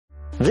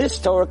This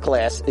Torah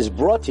class is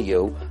brought to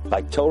you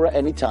by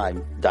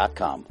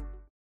TorahAnytime.com.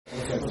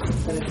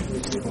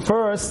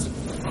 First,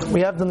 we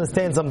have to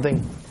understand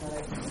something.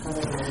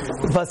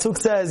 Pasuk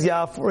says,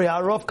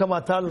 "Ya'arov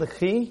kamatar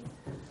l'chi,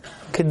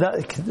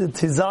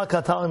 tizar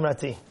katar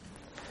imrati."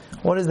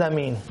 What does that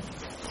mean?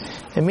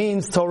 It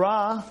means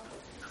Torah,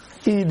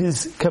 it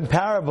is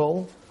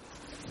comparable.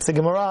 It's a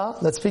Gemara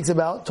that speaks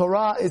about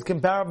Torah is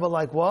comparable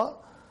like what?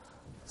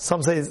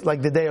 Some say it's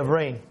like the day of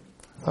rain.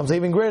 Some say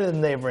even greater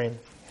than the day of rain.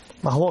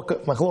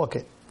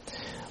 Machloket.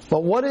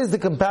 But what is the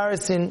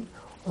comparison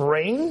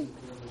rain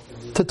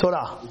to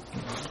Torah?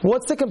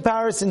 What's the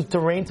comparison to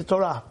rain to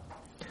Torah?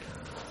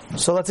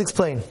 So let's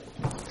explain.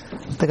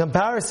 The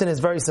comparison is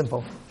very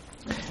simple.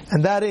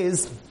 And that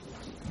is,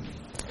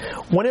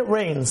 when it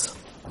rains,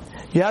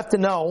 you have to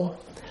know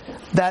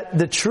that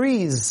the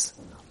trees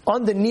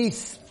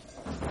underneath,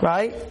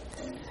 right,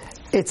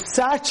 it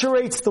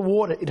saturates the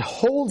water, it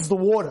holds the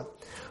water.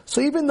 So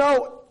even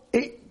though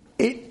it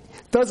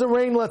doesn't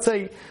rain, let's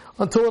say,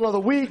 until another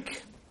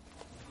week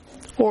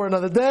or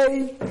another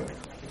day,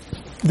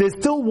 there's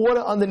still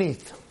water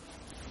underneath.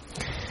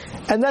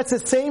 And that's the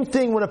same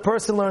thing when a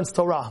person learns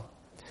Torah.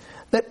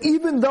 That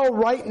even though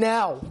right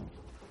now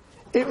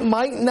it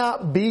might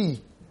not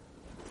be,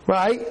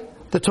 right,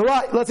 the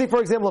Torah, let's say for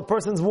example a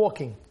person's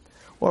walking,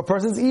 or a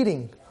person's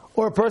eating,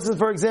 or a person,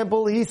 for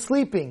example, he's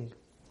sleeping.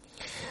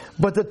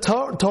 But the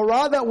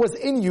Torah that was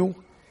in you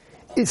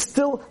is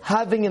still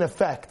having an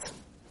effect.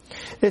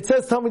 It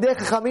says, Talmidei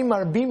Chachamim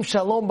marbim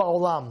shalom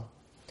ba'olam.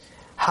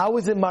 How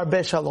is it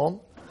marbeh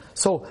shalom?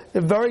 So,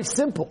 very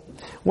simple.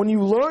 When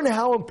you learn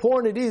how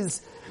important it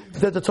is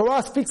that the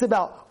Torah speaks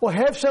about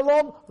ohev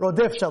shalom,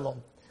 rodef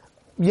shalom.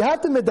 You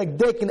have to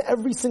medakdek in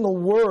every single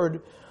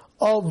word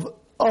of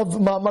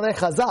Ma'amarei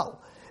Chazal.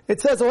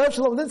 It says ohev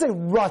shalom, it doesn't say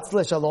ratz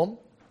le shalom.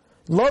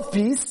 Love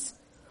peace,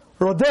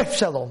 rodef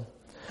shalom.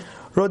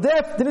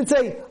 Rodef didn't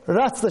say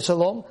ratz le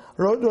shalom.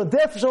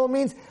 Rodef shalom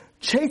means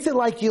chase it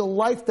like your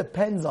life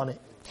depends on it.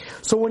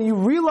 So when you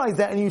realize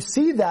that and you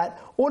see that,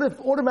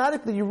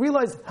 automatically you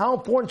realize how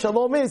important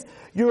shalom is.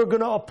 You're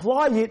going to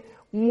apply it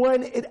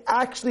when it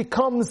actually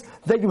comes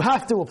that you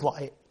have to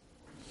apply it.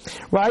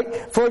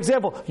 Right? For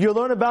example, you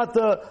learn about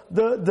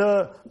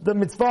the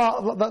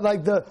mitzvah,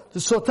 like the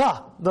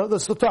sotah, the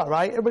sotah,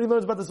 right? Everybody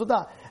learns about the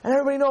sotah. And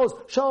everybody knows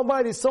Shalom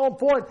Bayit is so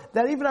important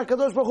that even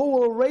HaKadosh Baruch Hu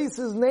will erase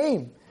his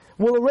name.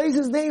 Will erase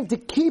his name to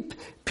keep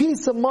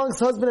peace amongst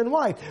husband and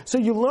wife. So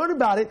you learn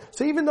about it.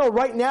 So even though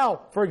right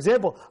now, for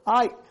example,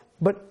 how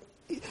you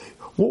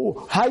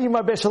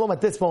marbeh shalom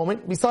at this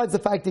moment, besides the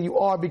fact that you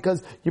are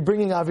because you're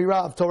bringing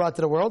avirah of Torah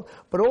to the world,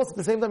 but also at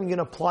the same time you're going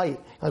to apply it.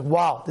 Like,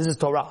 wow, this is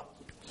Torah.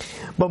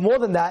 But more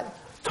than that,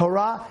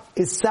 Torah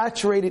is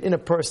saturated in a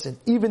person.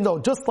 Even though,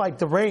 just like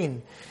the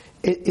rain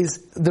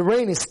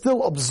is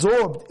still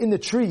absorbed in the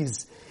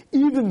trees,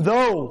 even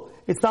though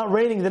it's not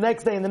raining the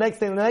next day and the next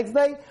day and the next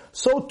day,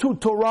 so too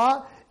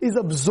Torah is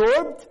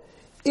absorbed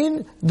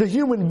in the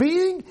human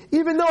being,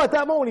 even though at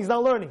that moment he's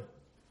not learning.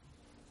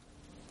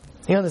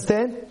 You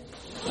understand?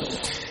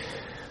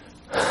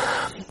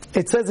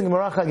 It says in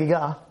Gemara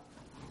Chagigah,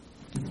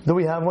 do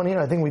we have one here?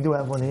 I think we do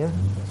have one here.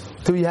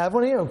 Do we have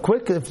one here?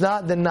 Quick, if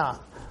not, then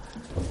not.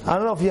 I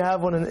don't know if you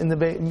have one in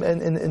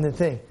the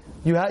thing.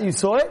 You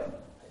saw it?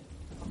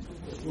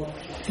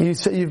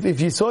 If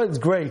you saw it, it's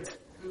great.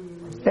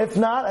 If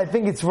not, I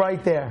think it's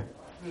right there.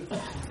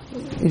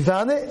 You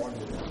found it?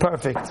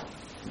 Perfect.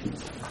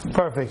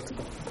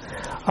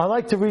 I'd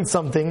like to read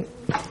something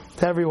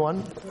to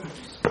everyone.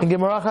 In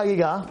Gemara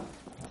Chagigah,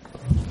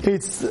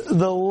 it's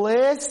the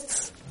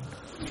last.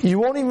 You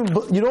won't even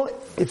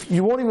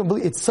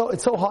believe. It's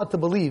so hard to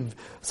believe.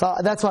 So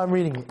that's why I'm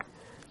reading it,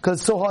 because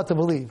it's so hard to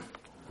believe.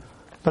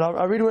 But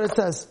I'll read what it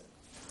says.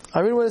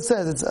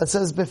 It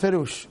says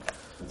Beferush.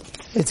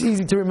 It's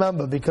easy to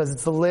remember because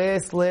it's the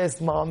last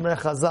Ma'amarei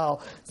Chazal.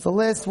 It's the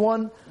last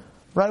one,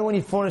 right when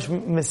you finish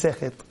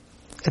Mesechet.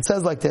 It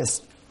says like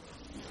this.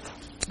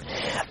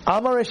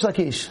 Amar Reish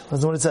Lakish.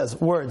 That's what it says.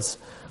 Words.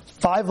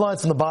 5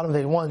 lines from the bottom of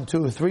the page. 1,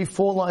 2, 3,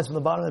 4 lines from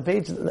the bottom of the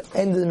page to the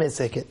end of the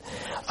Mesechet.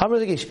 Amar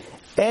Reish Lakish.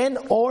 En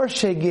or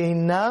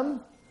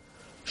shegehinam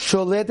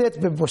sholetet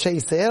b'Moshe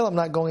Yisrael. I'm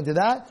not going to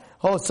that.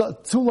 Oh, so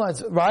 2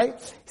 lines, right?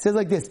 He says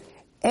like this.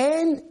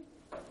 En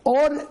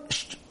or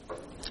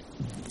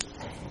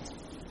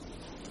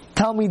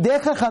Talmidei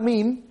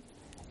Chachamim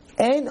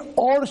en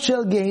or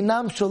shel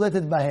gehinam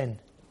sholetet bahen.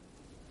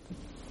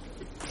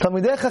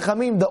 Talmidei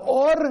Chachamim, the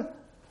or,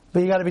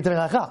 but you got to be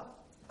Talmidei Chacham.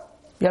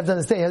 You have to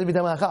understand, you have to be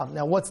Talmidei Chacham.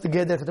 Now, what's the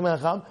Geder Talmidei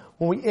Chacham?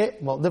 When we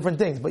eat, well, different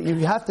things, but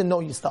you have to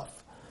know your stuff.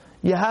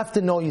 You have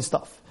to know your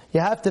stuff.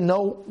 You have to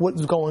know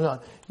what's going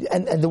on.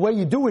 And the way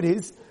you do it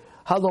is,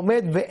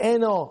 Halomed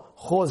ve'eno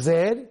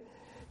chozer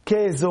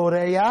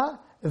kezoreya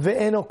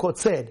ve'eno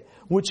kotzer.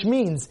 Which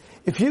means,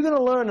 if you're going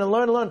to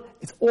learn,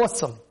 it's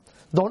awesome.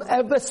 Don't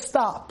ever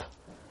stop.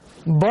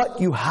 But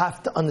you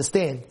have to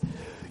understand.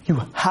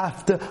 You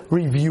have to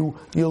review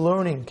your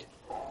learning.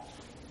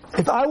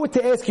 If I were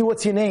to ask you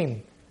what's your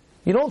name,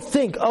 you don't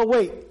think, oh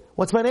wait,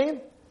 what's my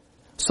name?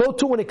 So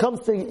too when it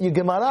comes to your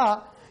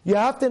Gemara, You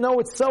have to know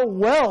it so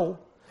well,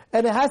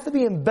 and it has to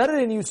be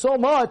embedded in you so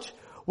much,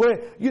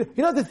 where you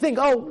don't have to think,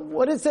 oh,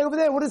 what did it say over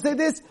there? What did it say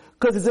this?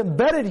 Because it's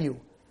embedded in you.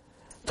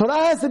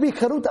 Torah has to be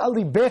charut al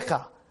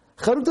libecha.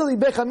 Charut al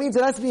libecha means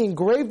it has to be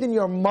engraved in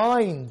your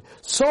mind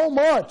so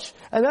much.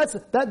 And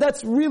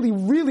that's really,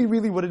 really,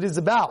 really what it is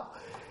about.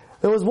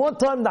 There was one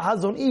time the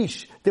Hazon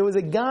Ish, there was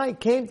a guy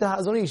came to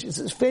Hazon Ish. It's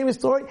a famous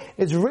story.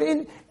 It's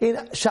written in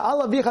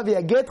Sha'al Avicha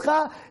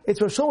V'Yagetcha.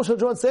 It's Rosh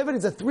Hashanah Sefer.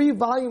 It's a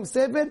 3-volume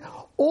Sefer.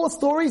 All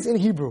stories in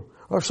Hebrew.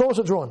 Rosh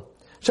Hashanah.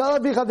 Sha'al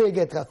Avicha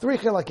V'Yagetcha. 3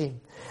 chelakim.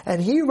 And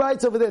he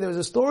writes over there was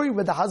a story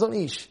with the Hazon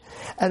Ish.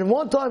 And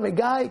one time a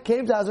guy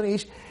came to Hazon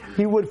Ish.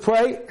 He would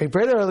pray. He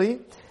prayed early.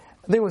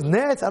 I think it was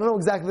Nets. I don't know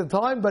exactly the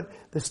time, but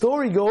the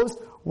story goes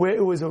where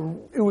it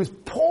was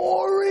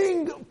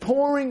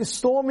pouring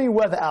stormy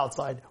weather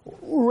outside,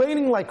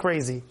 raining like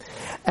crazy.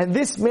 And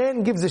this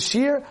man gives a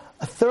shiur,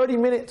 a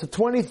 30-minute to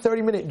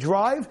 30-minute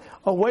drive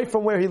away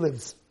from where he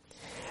lives.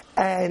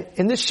 And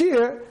in the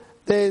shiur,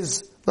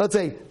 there's, let's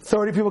say,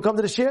 30 people come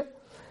to the shiur.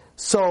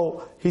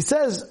 So he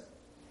says,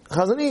 he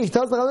tells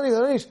the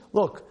Chazon Ish,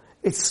 look,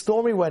 it's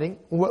stormy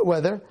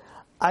weather.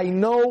 I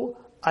know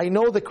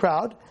the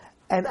crowd,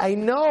 and I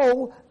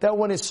know that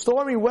when it's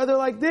stormy weather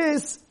like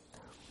this,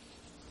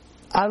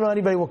 I don't know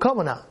anybody will come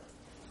or not.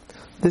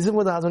 This is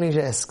what the Chazon Ish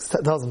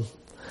tells him.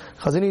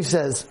 Chazon Ish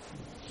says,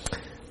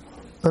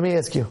 let me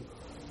ask you,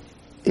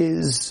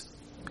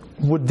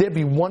 would there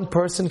be one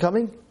person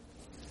coming?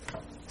 He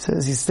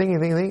says, he's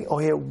thinking, oh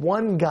yeah,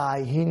 one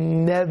guy, he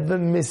never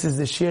misses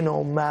the shiur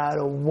no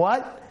matter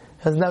what.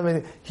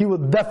 He will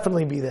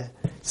definitely be there.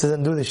 He says,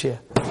 then do the shiur.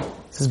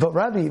 He says, but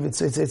Rabbi,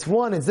 it's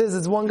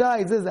one guy,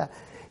 it's this, that.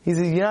 He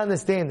says, you're not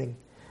understanding.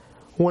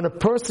 When a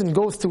person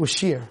goes to a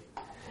shiur,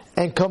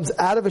 and comes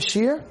out of a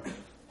shiur,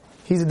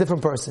 he's a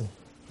different person.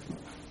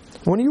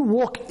 When you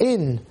walk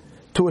in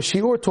to a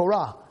shiur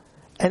Torah,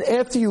 and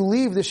after you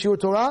leave the shiur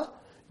Torah,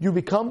 you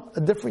become a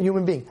different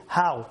human being.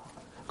 How?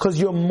 Because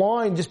your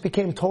mind just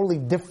became totally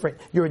different.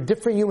 You're a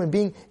different human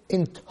being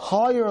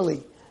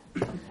entirely.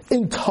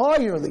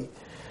 Entirely.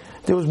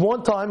 There was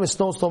one time a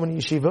snowstorm in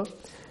yeshiva,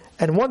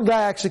 and one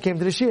guy actually came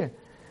to the shiur.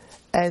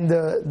 And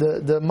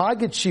the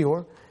Maggid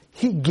shiur,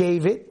 he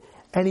gave it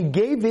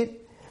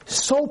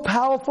so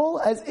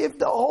powerful as if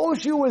the whole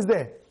shiur was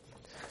there.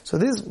 So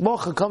this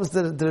mocha comes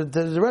to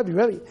the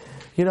Rebbe,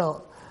 you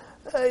know,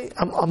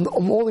 I'm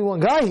only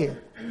one guy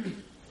here.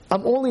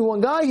 I'm only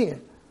one guy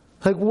here.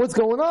 Like, what's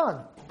going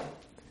on?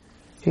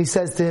 He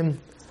says to him,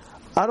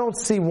 I don't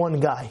see one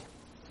guy.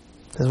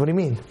 That's what he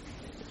means.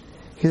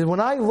 He says, when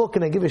I look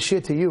and I give a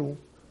shiur to you,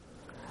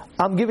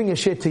 I'm giving a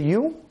shiur to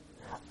you,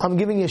 I'm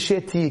giving a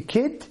shiur to your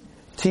kid,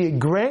 to your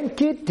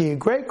grandkid, to your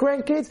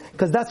great-grandkids,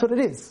 because that's what it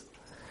is.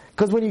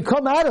 Because when you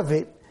come out of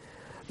it,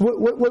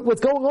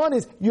 what's going on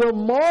is your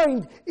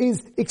mind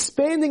is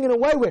expanding in a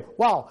way where,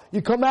 wow,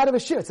 you come out of a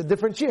shiur, it's a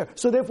different shiur.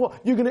 So therefore,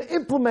 you're going to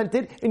implement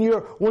it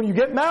when you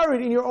get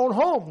married in your own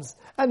homes.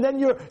 And then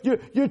your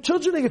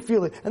children are going to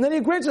feel it. And then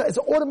your grandchildren. It's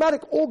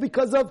automatic, all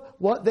because of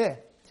what there.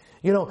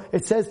 You know,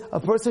 it says a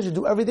person should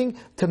do everything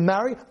to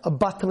marry a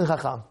bat Talmid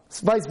Chacham.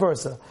 Vice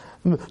versa.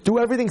 Do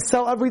everything,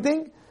 sell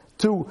everything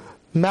to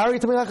marry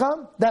Talmid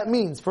Chacham. That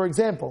means, for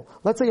example,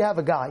 let's say you have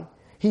a guy,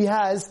 he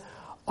has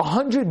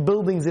 100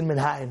 buildings in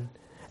Manhattan,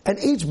 and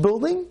each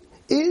building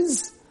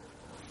is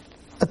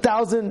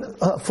 1,000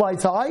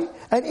 flights high,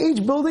 and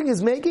each building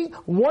is making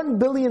 $1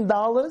 billion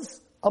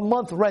a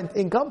month rent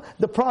income.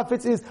 The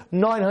profits is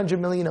 $900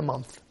 million a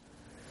month.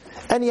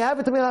 And you have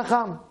a Talmid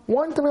Chacham,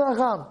 one Talmid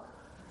Chacham.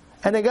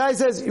 And the guy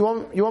says, you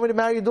want me to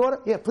marry your daughter?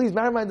 Yeah, please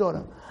marry my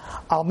daughter.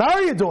 I'll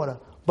marry your daughter,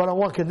 but on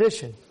one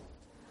condition.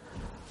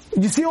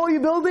 You see all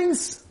your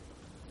buildings?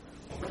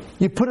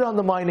 You put it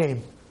under my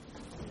name.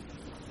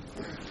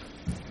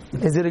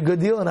 Is it a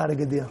good deal or not a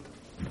good deal?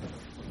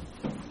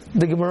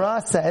 The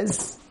Gemara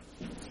says,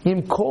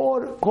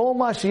 Yimkor kol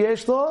ma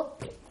sheyesh lo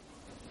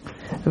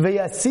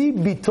v'yasi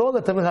bito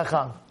leTalmid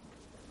Chacham.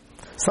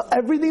 So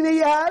everything that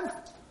you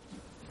have,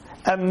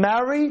 and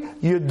marry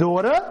your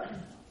daughter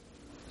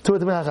to a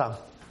Talmid Chacham.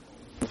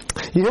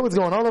 You hear what's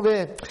going on over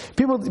here?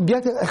 People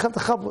get to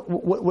chap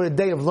what a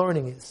day of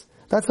learning is.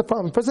 That's the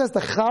problem. A person has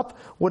to chap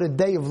what a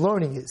day of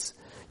learning is.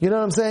 You know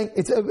what I'm saying?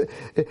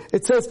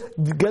 It says,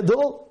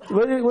 Gadol,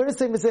 where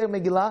does it say in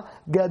Megillah?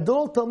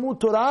 Gadol Talmud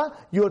Torah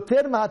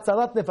yoter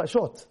ma'atzalat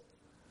nefashot.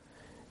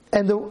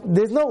 And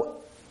there's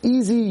no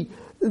easy,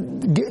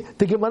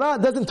 the Gemara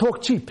doesn't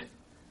talk cheap.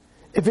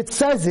 If it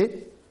says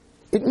it,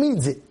 it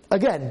means it.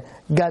 Again,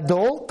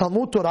 Gadol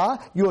Talmud Torah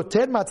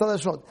yoter ma'atzalat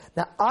nefashot.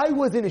 Now, I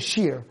was in a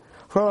shiur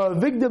from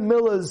Victor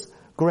Miller's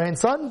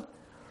grandson,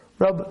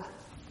 Rabbi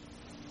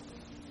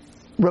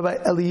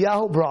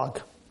Eliyahu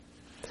Brog.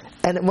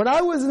 And when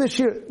I was in the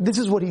shiur, this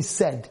is what he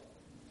said.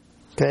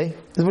 Okay?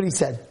 This is what he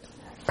said.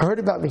 I heard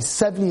about me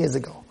 7 years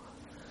ago.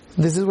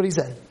 This is what he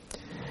said.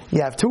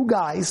 You have two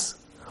guys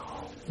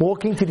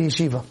walking to the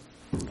yeshiva.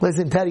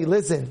 Listen, Teddy,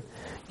 listen.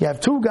 You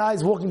have two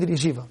guys walking to the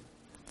yeshiva.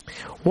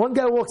 One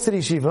guy walks to the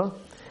yeshiva,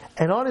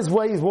 and on his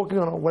way, he's walking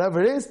on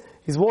whatever it is.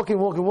 He's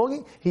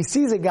walking. He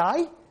sees a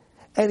guy,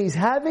 and he's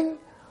having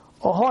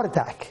a heart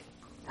attack.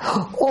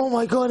 Oh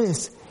my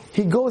goodness.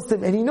 He goes to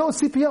him, and he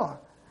knows CPR.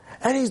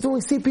 And he's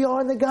doing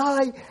CPR on the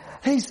guy.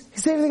 He's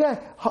saving the guy.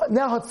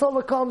 Now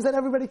Hatzava comes, and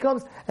everybody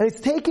comes, and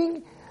it's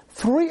taking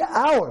 3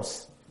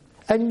 hours.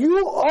 And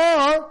you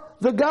are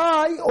the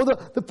guy, or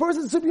the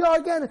person CPR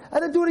again,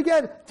 and then do it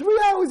again. 3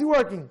 hours you're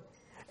working.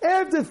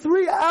 After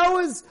 3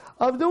 hours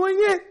of doing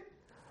it,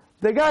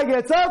 the guy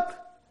gets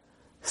up,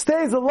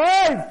 stays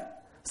alive,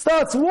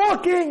 starts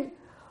walking.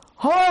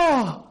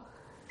 Oh!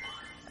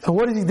 And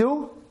what does he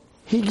do?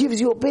 He gives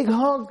you a big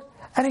hug,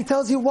 and he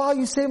tells you, wow,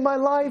 you saved my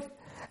life.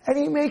 And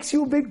he makes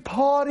you a big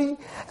party,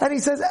 and he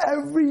says,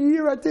 every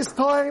year at this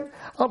time,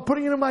 I'm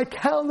putting it in my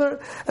calendar,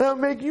 and I'm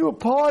making you a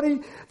party,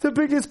 the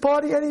biggest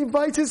party, and he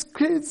invites his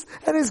kids,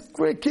 and his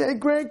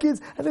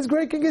grandkids, and his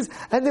great-grandkids,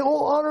 and they're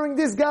all honoring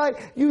this guy.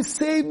 You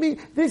saved me.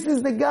 This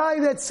is the guy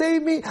that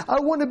saved me.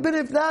 I wouldn't have been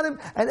if not him.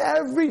 And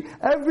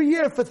every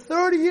year, for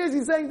 30 years,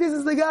 he's saying, this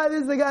is the guy,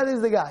 this is the guy, this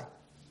is the guy.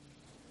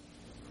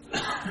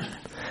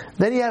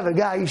 Then you have a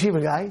guy,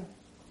 yeshiva guy.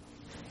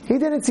 He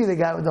didn't see the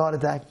guy with the heart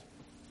attack.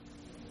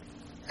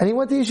 And he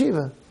went to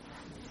yeshiva.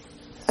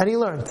 And he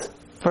learned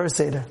first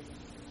Seder.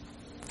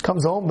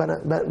 Comes home, Ben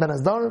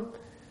Azdarim.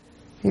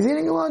 He's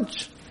eating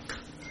lunch.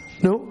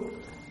 No.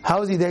 How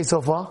was your day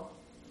so far?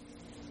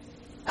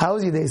 How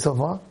was your day so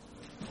far?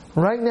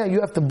 Right now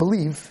you have to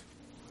believe.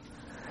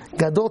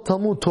 Gadol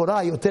Talmud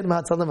Torah yoter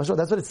ma'atzad mashot.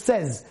 That's what it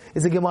says.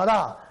 It's a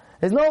Gemara.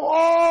 There's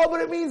no,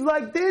 but it means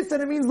like this,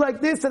 and it means like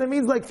this, and it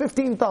means like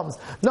 15 thumbs.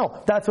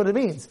 No, that's what it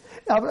means.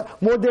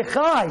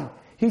 Mordechai,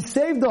 he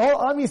saved the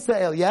whole Am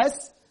Yisrael,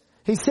 yes?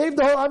 He saved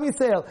the whole Am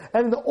Yisrael.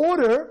 And in the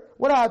order,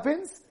 what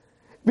happens?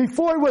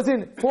 Before he was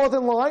in fourth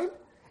in line,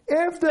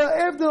 after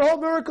the whole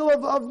miracle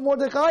of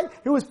Mordechai,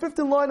 he was fifth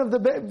in line of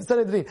the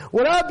Sanhedrin.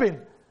 What happened?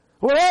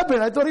 What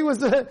happened? I thought he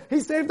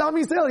saved Am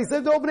Yisrael. He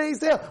saved the whole Bnei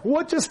Yisrael.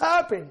 What just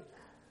happened?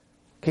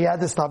 He had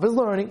to stop his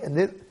learning, and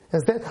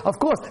instead, of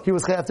course, he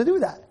was have to do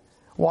that.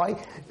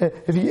 Why?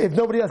 If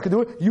nobody else can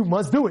do it, you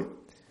must do it.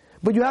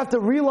 But you have to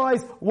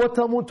realize what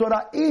Talmud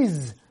Torah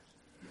is.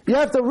 You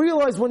have to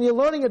realize when you're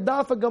learning a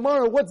daf of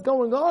Gemara what's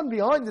going on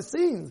behind the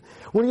scenes.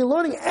 When you're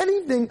learning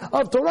anything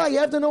of Torah, you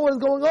have to know what is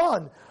going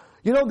on.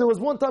 You know, there was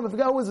one time, I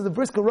forgot, was it the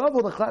Brisk Rav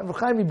or the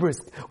Chaimi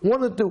Brisk?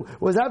 One of the two.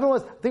 What happened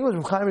was, I think it was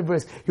Chaimi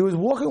Brisk. He was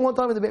walking one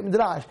time in the Beit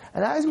Midrash,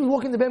 and as he was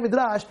walking in the Beit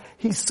Midrash,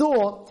 he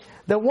saw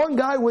that one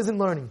guy wasn't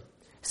learning.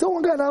 He saw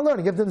one guy not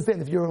learning. You have to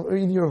understand, if you're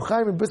in your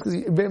Chaimi Brisk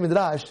Beit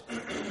Midrash,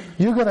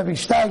 you're gonna be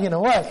staggering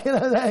away.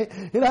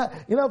 You're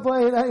not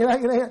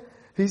playing,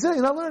 he said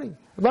he's not learning.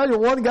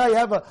 Imagine one guy, you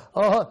have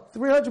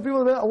 300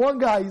 people, one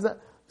guy, he's not,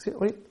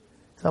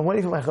 I'm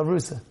waiting for my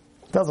chavrusa.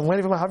 He tells him, I'm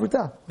waiting for my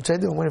havruta. Which I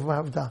do, I'm waiting for my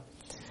havruta.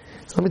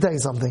 So let me tell you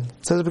something.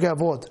 It says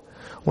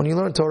when you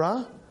learn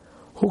Torah,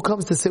 who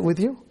comes to sit with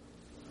you?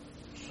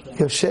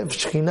 Yoshev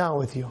Shekhinah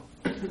with you.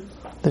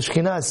 The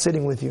Shekhinah is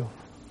sitting with you.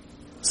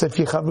 So if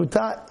your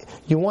chavruta,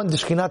 you want the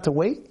Shekhinah to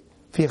wait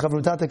for your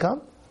chavruta to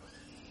come?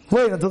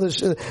 Wait until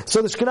so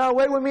the Shekhinah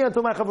wait with me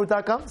until my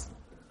chavruta comes?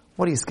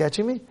 What are you,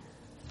 sketching me?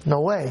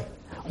 No way.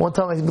 One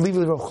time, I believe it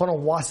was Rav Chanan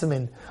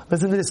Wasserman.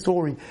 Listen to this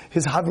story.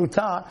 His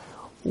havruta,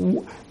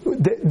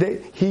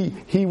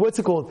 he what's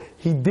it called?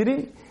 He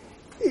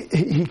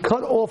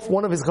cut off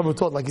one of his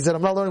chavrutot. Like he said,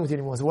 I'm not learning with you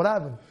anymore. So what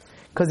happened?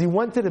 Because he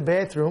went to the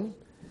bathroom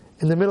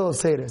in the middle of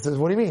Seder. He says,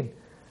 what do you mean?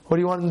 What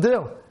do you want him to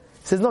do?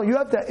 He says, no, you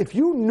have to, if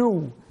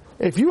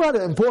you had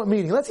an important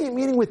meeting, let's say a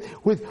meeting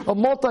with a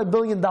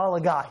multi-billion-dollar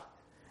guy,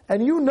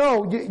 and you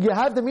know, you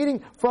have the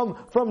meeting from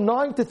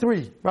 9 to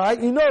 3, right?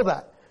 You know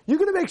that. You're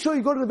going to make sure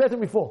you go to the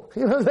bathroom before.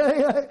 You know what I'm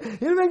saying?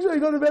 You're going to make sure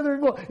you go to the bathroom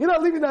before. You're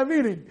not leaving that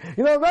meeting.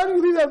 You know, imagine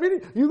you leave that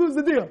meeting, you lose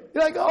the deal.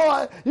 You're like,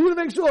 you're going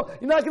to make sure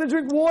you're not going to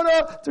drink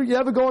water. So you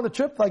ever go on a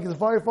trip, like it's a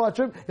very far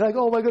trip, you're like,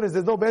 oh my goodness,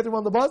 there's no bathroom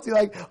on the bus. You're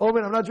like, oh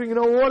man, I'm not drinking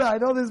no water. I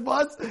know this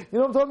bus. You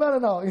know what I'm talking about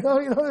or no?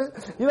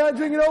 You're not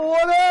drinking no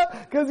water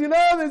because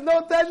there's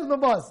no touch on the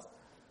bus.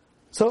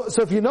 So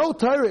if you know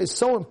Torah is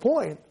so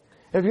important,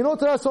 if you know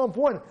Torah is so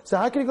important, so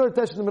how can you go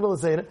to Tesh in the middle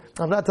of the Seder?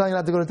 I'm not telling you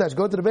not to go to Tesh.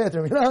 Go to the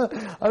bathroom.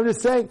 I'm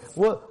just saying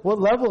what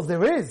levels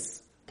there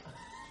is.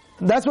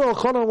 That's what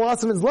Chanan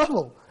Wasserman's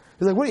level.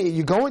 He's like, wait,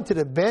 you going to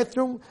the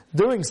bathroom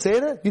during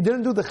Seder? You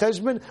didn't do the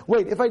cheshbon?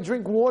 Wait, if I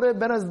drink water,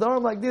 Ben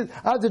Azdarim like this,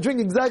 I have to drink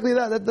exactly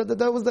that.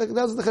 That was the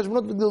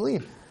cheshbonot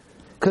b'gedolim.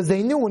 Because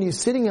they knew when you're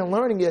sitting and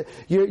learning,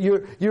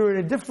 you're in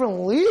a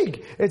different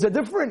league. It's a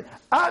different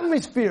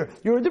atmosphere.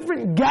 You're a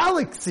different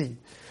galaxy.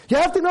 You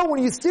have to know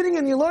when you're sitting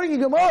and you're learning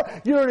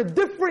Gemara, you're in a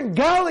different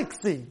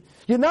galaxy.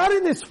 You're not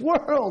in this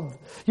world.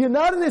 You're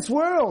not in this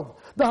world.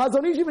 The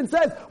Hazon Ish even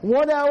says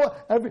 1 hour,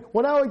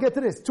 1 hour get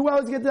to this, 2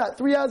 hours get to that,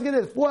 3 hours get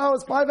to this, 4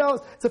 hours, 5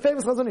 hours. It's a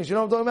famous Hazon Ish. You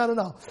know what I'm talking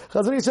about now?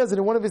 Hazon Ish says it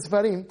in one of his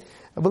Sefarim.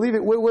 I believe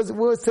it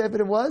was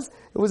Sefer it was.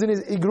 It was in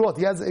his Igrot.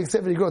 He has a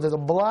Sefer Igrot. There's a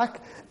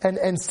black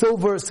and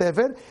silver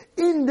Sefer.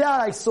 In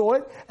that I saw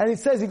it, and it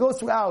says he goes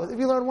through hours. If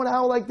you learn 1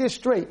 hour like this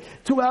straight,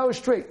 2 hours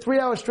straight, 3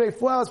 hours straight,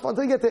 4 hours,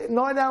 until you get to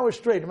 9 hours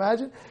straight.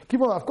 Imagine.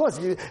 Keep on. Of course,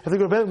 you have to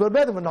go to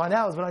bed for 9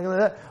 hours. We're not going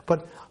to do that.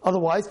 But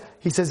otherwise,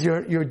 he says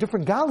you're a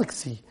different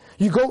galaxy.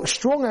 You go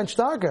straight stronger and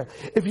stronger.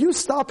 If you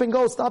stop and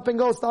go,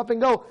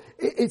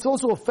 it's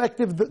also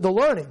effective, the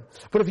learning.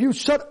 But if you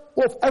shut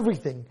off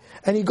everything,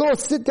 and you go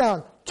sit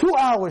down 2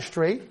 hours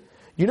straight,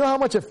 you know how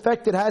much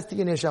effect it has to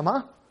your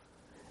neshama?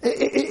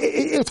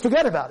 It's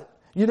forget about it.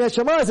 Your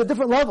neshama is a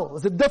different level.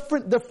 It's a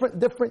different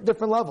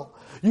level.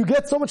 You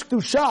get so much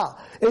kedusha.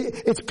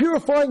 It's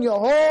purifying your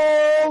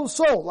whole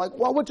soul. Like,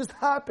 what just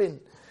happened?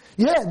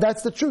 Yeah,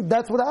 that's the truth.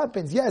 That's what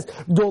happens. Yes.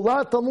 We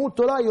have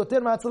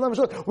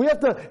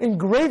to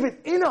engrave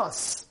it in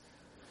us.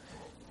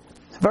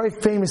 Very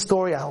famous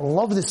story. I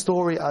love this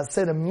story. I've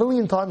said it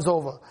 1,000,000 times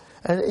over.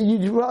 And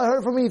you heard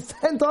it from me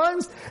 10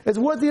 times. It's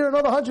worth to hear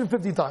another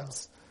 150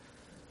 times.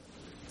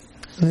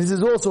 And this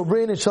is also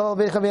Brain and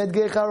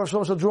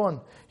Shadron.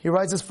 He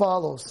writes as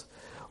follows.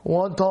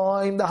 One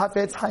time, the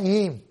Hafetz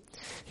Haim,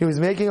 he was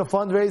making a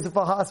fundraiser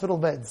for hospital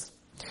beds.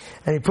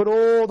 And he put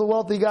all the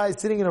wealthy guys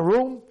sitting in a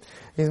room.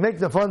 He's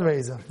making a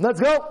fundraiser.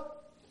 Let's go!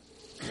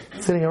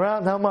 Sitting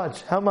around, how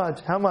much?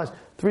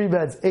 3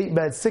 beds, 8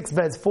 beds, 6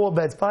 beds, 4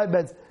 beds, 5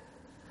 beds.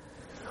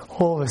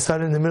 All of a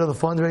sudden, in the middle of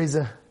the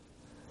fundraiser,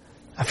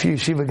 a few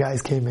yeshiva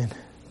guys came in.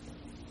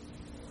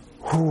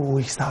 Ooh,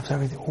 he stops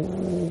everything.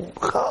 Ooh,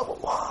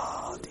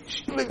 the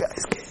yeshiva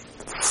guys came.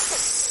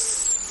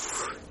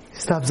 He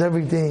stops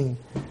everything.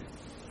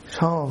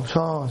 Shalom.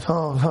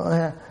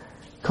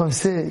 Come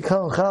sit,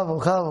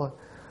 come.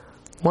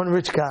 One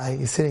rich guy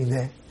is sitting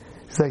there.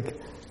 He's like,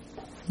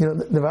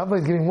 the rabbi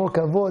is giving more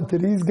kavod to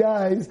these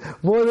guys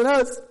more than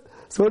us.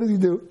 So what does he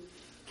do?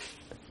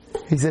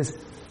 He says,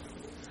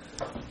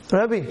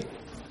 Rabbi,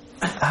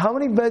 how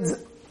many beds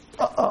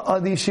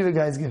are the yeshiva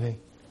guys giving?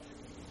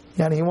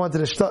 He wanted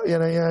to start,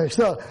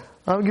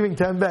 I'm giving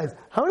 10 beds.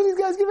 How many are these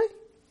guys giving?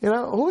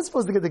 Who's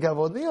supposed to get the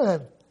kavod? Me or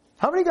him?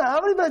 How many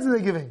beds are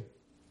they giving?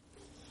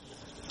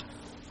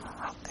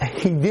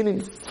 He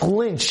didn't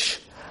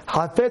flinch.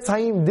 Hafetz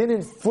Haim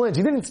didn't flinch.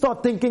 He didn't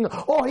start thinking,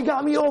 oh, he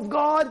got me off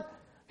guard.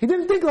 He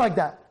didn't think like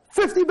that.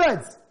 50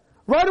 beds.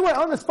 Right away,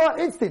 on the spot,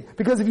 instant.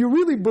 Because if you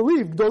really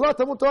believe,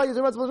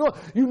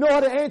 you know how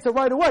to answer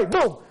right away.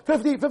 Boom!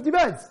 50 beds. 50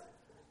 beds.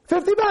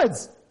 50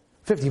 beds.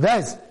 50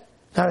 beds.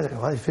 Where does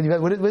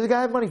the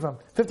guy have money from?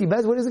 50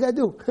 beds? What does the guy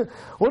do?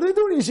 What are they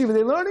doing in yeshiva? Are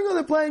they learning or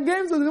they're playing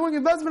games or they're doing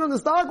investment on the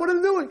stock? What are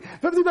they doing?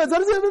 50 beds. How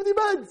does he have 50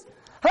 beds?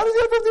 How does he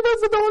have 50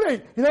 beds to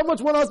donate? You know how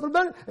much one hospital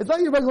bed? It's not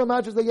your regular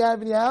mattress that you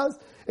have in your house.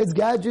 It's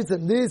gadgets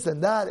and this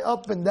and that,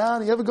 up and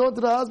down. You ever go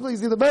into the hospital, you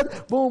see the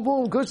bed, boom,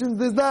 boom, cushions,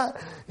 this,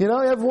 that. You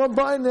have one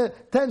button,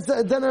 10,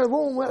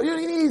 boom. What do you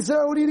need,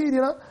 sir? What do you need,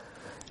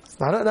 It's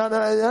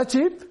not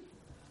cheap.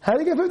 How do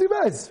you get 50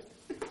 beds?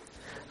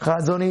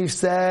 Chazon Ish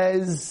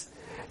says,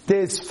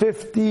 there's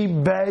 50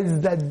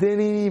 beds that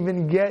didn't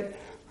even get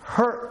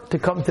hurt to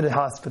come to the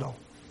hospital.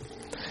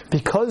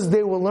 Because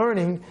they were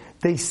learning,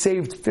 they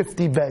saved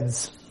 50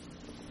 beds.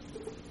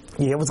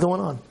 You hear what's going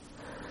on?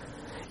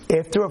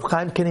 After Rav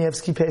Chaim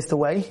Kanievsky passed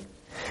away,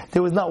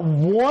 there was not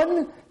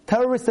one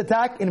terrorist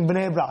attack in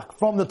Bnei Brak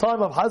from the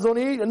time of Chazon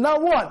Ish,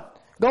 not one.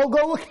 Go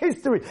look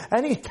history.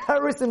 Any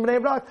terrorist in Bnei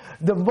Brak,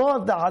 the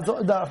month that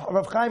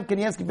Rav Chaim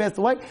Kanievsky passed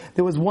away,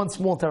 there was one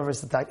small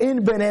terrorist attack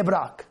in Bnei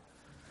Brak.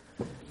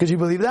 Could you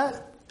believe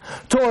that?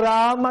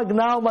 Torah,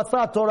 Magna,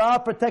 Matzah, Torah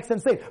protects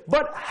and saves.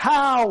 But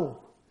how?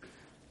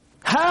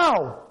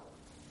 How?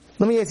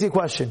 Let me ask you a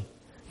question.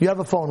 You have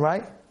a phone,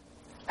 right?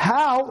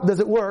 How does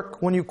it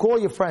work when you call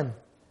your friend?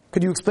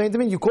 Could you explain to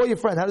me? You call your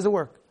friend. How does it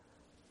work?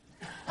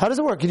 How does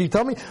it work? Can you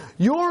tell me?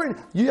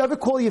 You ever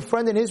call your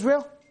friend in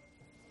Israel?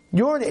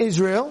 You're in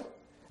Israel,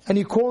 and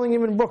you're calling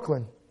him in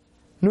Brooklyn,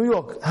 New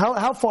York.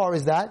 How far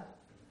is that?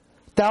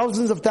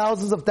 Thousands of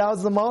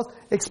miles?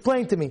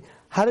 Explain to me.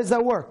 How does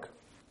that work?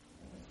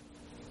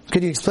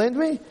 Could you explain to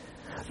me?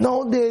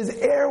 No, there's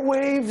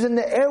airwaves and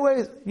the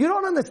airwaves. You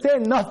don't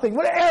understand nothing.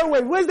 What are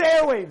airwaves? Where's the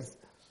airwaves?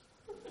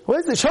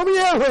 Show me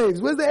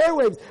airwaves. Where's the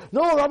airwaves?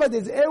 No, Rabbi,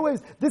 there's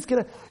airwaves.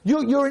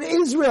 You're in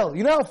Israel.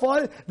 You know how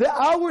far? The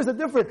hours are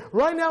different.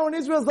 Right now in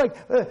Israel, it's like,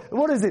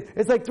 what is it?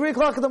 It's like 3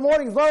 o'clock in the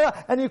morning,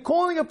 and you're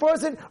calling a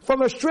person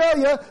from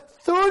Australia,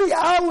 30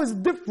 hours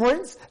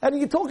difference, and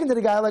you're talking to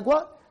the guy like,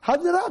 what? How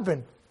did that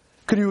happen?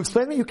 Could you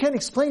explain to me? You can't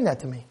explain that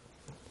to me.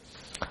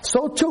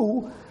 So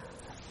too,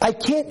 I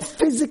can't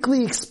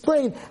physically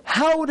explain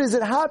how does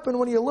it happen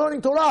when you're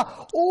learning Torah.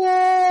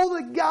 All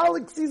the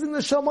galaxies in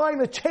the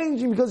Shamayim are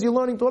changing because you're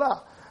learning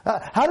Torah.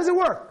 How does it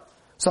work?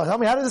 So tell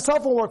me, how does a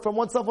cell phone work from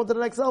one cell phone to the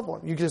next cell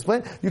phone? You can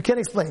explain? You can't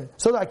explain.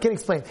 So I can't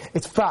explain.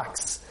 It's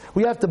facts.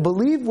 We have to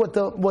believe what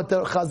the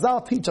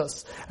Chazal teach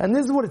us. And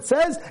this is what it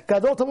says.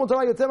 That's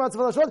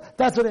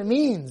what it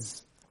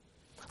means.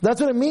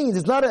 That's what it means.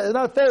 It's not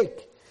a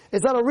fake.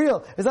 It's not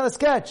a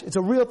sketch. It's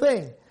a real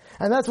thing.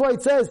 And that's why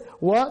it says,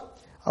 what?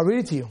 I'll read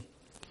it to you.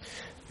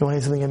 You want to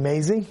hear something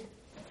amazing?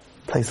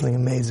 Play something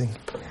amazing.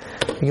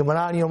 The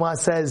Gemara in Yomah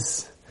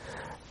says,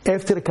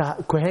 after the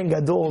Kohen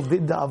Gadol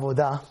did the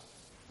avodah,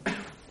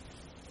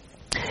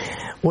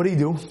 what did he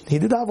do? He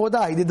did the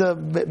avodah. He did the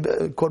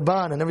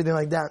korban and everything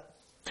like that.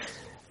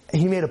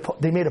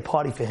 They made a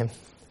party for him.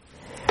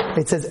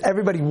 It says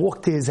everybody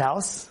walked to his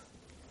house,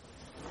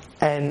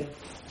 and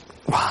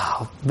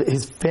wow,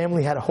 his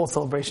family had a whole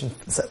celebration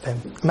set for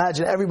him.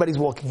 Imagine everybody's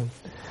walking him.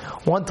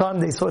 One time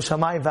they saw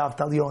Shammai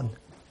v'Avtalion,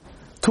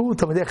 two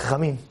Talmidei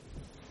Chachamim,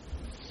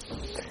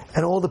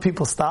 and all the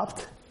people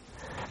stopped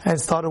and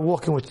started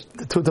walking with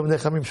the two Talmidei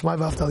Chachamim, Shammai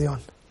v'Avtalion.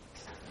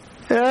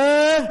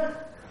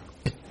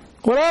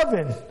 What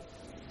happened?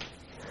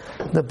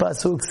 The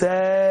pasuk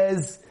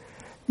says,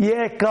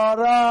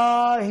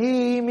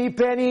 "Yekarahi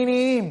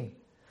mipeninim."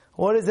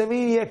 What does it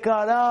mean?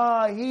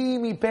 Yekarahi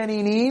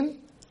mipeninim.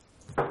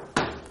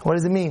 What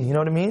does it mean? You know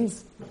what it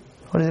means?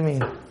 What does it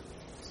mean?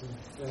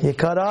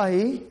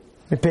 Yekarahi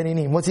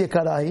mipeninim. What's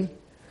yekarahi?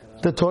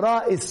 The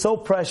Torah is so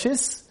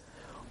precious,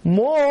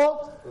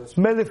 more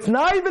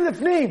melifnai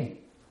v'lifnim.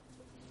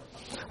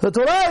 The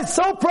Torah is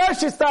so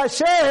precious to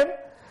Hashem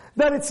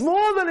that it's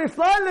more than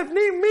Iflai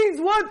Lefnim. Means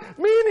what?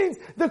 Meaning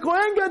the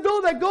Kohen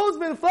Gadol that goes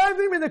with Iflai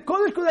Lefnim in the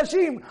Kodesh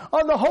Kodashim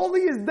on the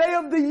holiest day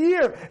of the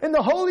year, in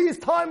the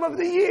holiest time of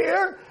the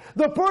year,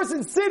 the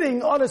person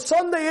sitting on a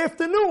Sunday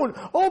afternoon,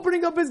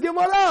 opening up his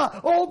Gemara,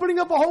 opening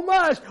up a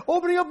Homash,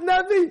 opening up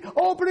Navi,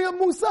 opening up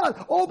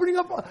Musad, opening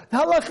up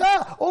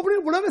Halakha, opening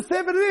up whatever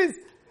sefer it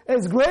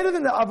is greater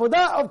than the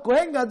Avodah of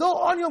Kohen Gadol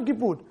on Yom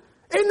Kippur,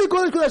 in the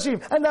Kodesh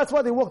Kodashim. And that's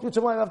why they walked with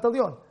Shammai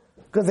Avtalion.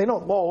 Because they know,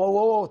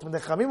 whoa, it's the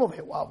Chamim over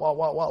here.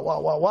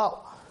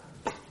 Wow.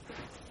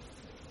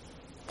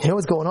 Hear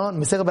what's going on?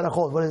 Masechet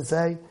Berachot. What does it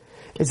say?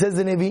 It says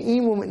the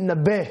Nevi'im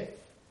u'mitnabeh.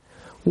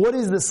 What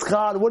is the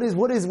schar? What is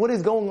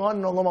going on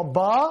in Olam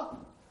Haba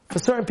for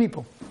certain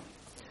people?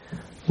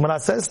 When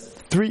it says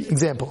 3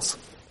 examples.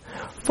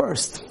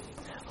 First,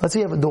 let's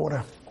say you have a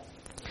daughter,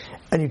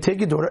 and you take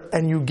your daughter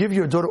and you give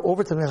your daughter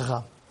over to the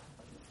Chacham.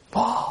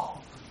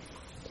 Wow,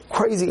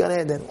 crazy Gan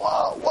Eden.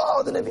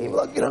 Wow, the Nevi'im,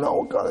 look, you don't know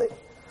what kind of thing.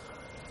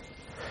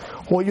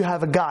 Or you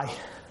have a guy.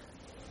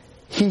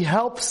 He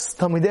helps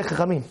Talmidei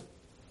Chachamim.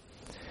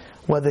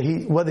 Whether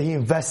he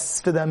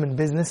invests for them in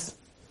business,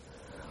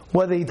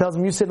 whether he tells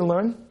them, you sit and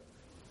learn,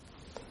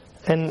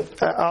 and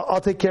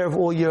I'll take care of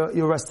all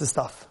your rest of the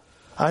stuff.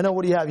 I know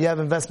what do you have? You have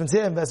investments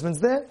here, investments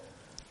there.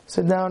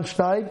 Sit down,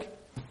 steig.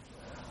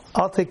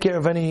 I'll take care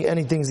of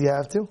any things you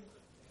have to.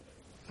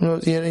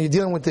 You're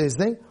dealing with this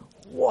thing.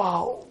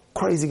 Wow,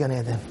 crazy Gan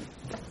Eden.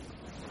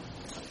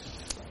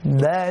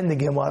 Then the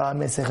Gemara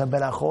Masechet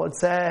Berachot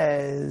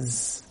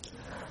says,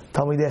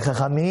 Talmidei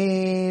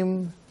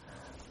Chachamim,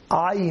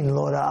 Ayin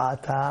lo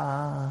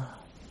ra'ata.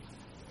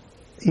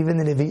 Even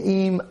the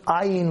Nevi'im,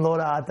 Ayin lo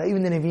ra'ata.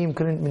 Even the Nevi'im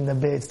couldn't be in the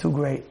bed. It's too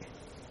great.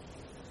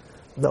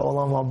 The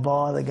Olam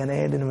Haba, the Gan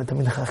Eden, the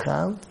Talmidei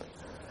Chacham.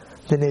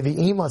 The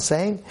Nevi'im are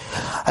saying,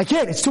 I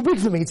can't. It's too big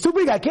for me. It's too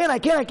big. I can't.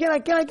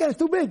 It's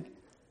too big.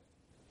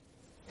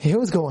 Hear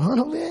what's going on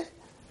over there?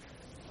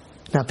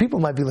 Now people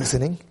might be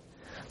listening.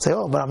 Say,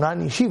 oh, but I'm not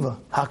in yeshiva.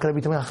 How could I be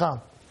Talmidei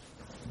Chacham?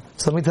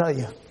 So let me tell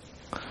you.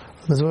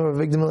 This is what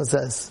Rabbi Miller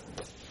says.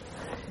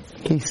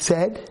 He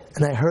said,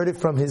 and I heard it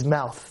from his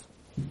mouth.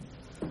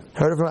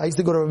 I used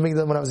to go to Rabbi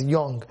Miller when I was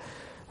young.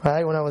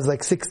 Right? When I was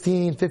like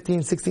 15,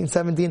 16,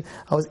 17,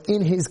 I was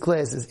in his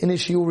classes, in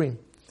his shiurim.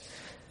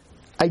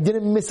 I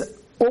didn't miss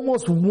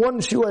almost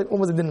one shiur, I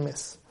almost didn't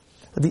miss.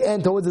 At the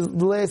end, towards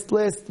the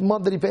last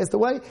month that he passed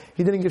away,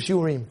 he didn't give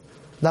shiurim.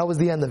 That was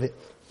the end of it.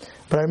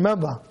 But I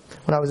remember,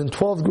 when I was in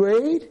 12th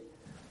grade,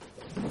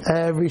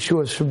 every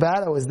shiur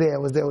Shabbat, I was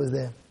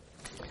there.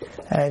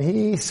 And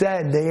he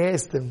said, they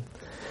asked him,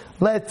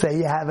 let's say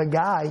you have a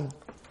guy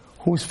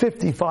who's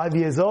 55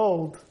 years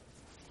old,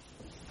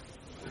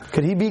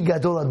 could he be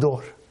Gadol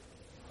Ador?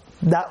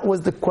 That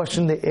was the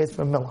question they asked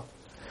from Miller.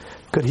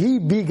 Could he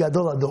be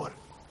Gadol Ador?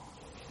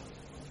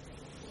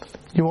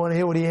 You want to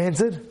hear what he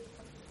answered?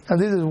 And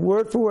this is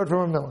word for word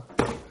from Miller.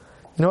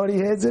 You know what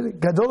he answered?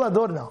 Gadol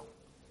Ador now.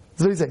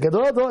 That's what he said.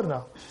 Gadol Ador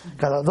now.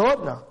 Gadol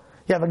Ador now.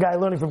 You have a guy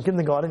learning from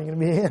kindergarten, you're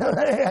going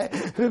to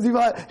be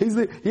 55,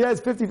 he has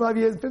 55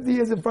 years, 50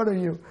 years in front of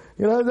you.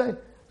 You know what I'm saying?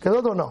 Gadol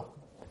Ador no.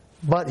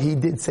 But he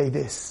did say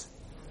this.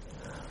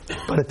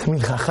 But a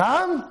Talmid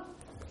Chacham,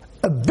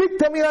 a big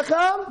Talmid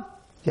Chacham,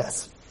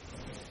 yes.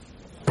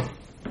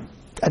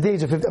 At the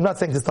age of 50, I'm not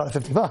saying to start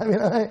at 55, you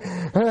know,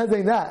 I'm not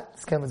saying that.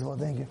 Scam as well,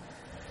 thank you.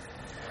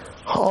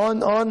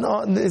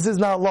 On, this is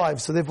not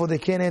live, so therefore they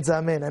can't answer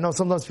amen. I know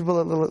sometimes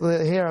people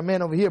hear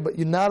amen over here, but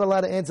you're not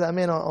allowed to answer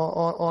amen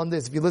on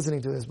this, if you're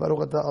listening to this.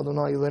 Baruch atah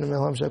Adonai Eloheinu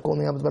melech haolam shekol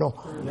niyam b'dvaro.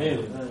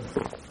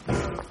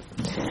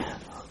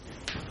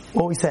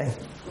 What are we saying?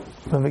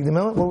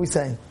 What are we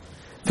saying?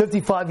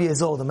 55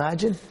 years old,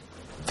 imagine.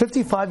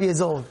 55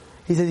 years old.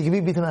 He said, you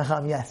can be Talmidei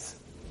Chacham, yes.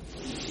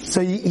 So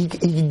he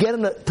can get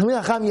in the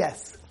Talmidei Chacham,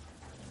 yes.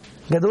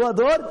 Gadol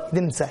Ador, he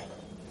didn't say.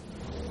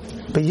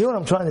 But you know what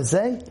I'm trying to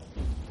say?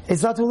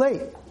 It's not too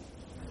late.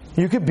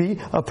 You could be,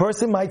 a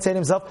person might say to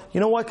himself, you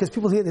know what, because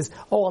people hear this,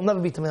 oh, I'll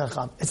never be Talmidei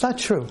Chacham. It's not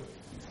true.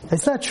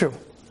 It's not true.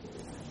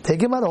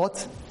 Take your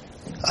marot,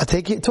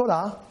 take your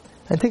Torah,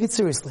 and take it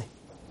seriously.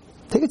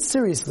 Take it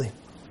seriously.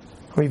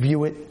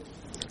 Review it,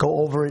 go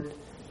over it.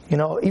 You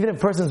know, even if a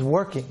person's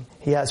working,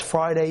 he has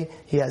Friday,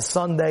 he has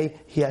Sunday,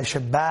 he has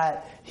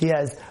Shabbat, he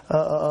has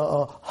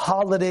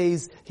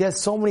holidays, he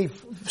has so many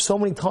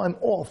time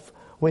off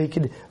where he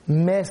could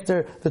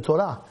master the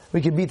Torah.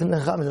 We could beat the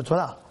Chacham in the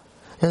Torah.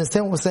 You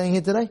understand what we're saying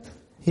here today?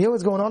 You hear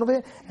what's going on over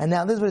here? And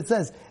now this is what it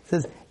says. It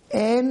says,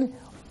 En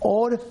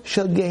or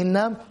shel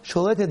Gehinam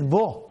sholetet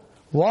bo.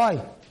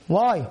 Why?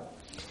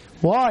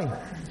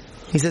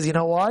 He says, you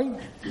know why?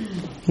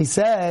 He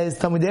says,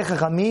 Talmidei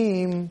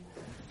Chachamim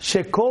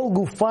shekol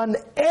gufan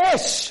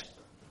esh.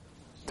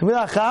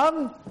 Talmidei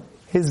Chacham,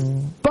 his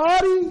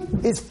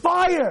body is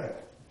fire.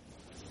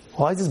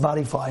 Why is his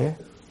body fire?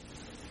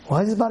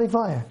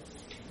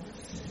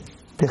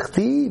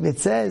 Tichtiv, it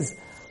says,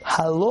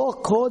 Halo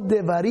kod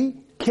devari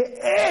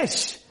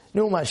ke'esh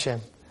Neum Hashem.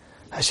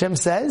 Hashem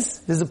says,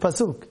 this is a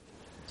pasuk,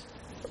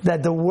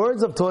 that the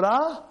words of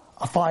Torah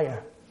are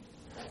fire.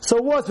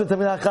 So what's with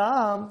Talmidei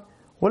Chacham?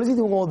 What is he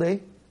doing all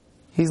day?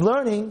 He's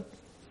learning.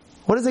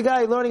 What is the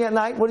guy learning at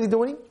night? What is he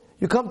doing?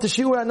 You come to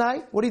shiur at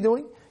night, what are you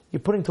doing?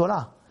 You're putting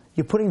Torah.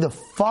 You're putting the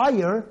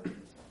fire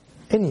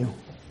in you.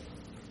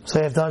 So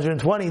after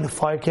 120, the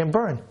fire can't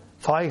burn.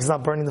 Fire is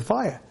not burning the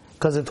fire,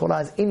 because the Torah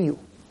is in you.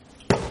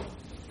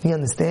 You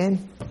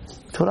understand?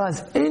 Torah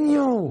is in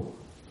you.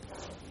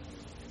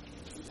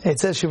 It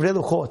says, Shivrei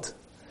Luchot.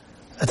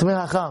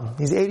 Talmidei Chacham.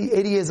 He's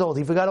 80 years old.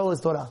 He forgot all his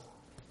Torah.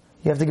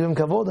 You have to give him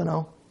kavod or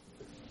no?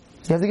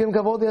 You have to give him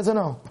kavod, yes or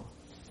no?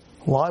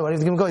 Why? Why do you have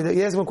to give him kavod?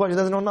 You ask him a question, he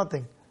doesn't know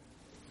nothing.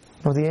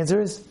 You know what the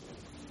answer is?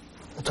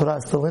 The Torah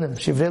is still in him.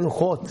 Shivrei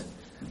Luchot.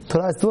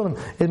 Torah is still in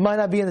him. It might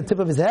not be in the tip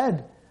of his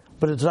head,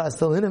 but the Torah is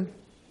still in him.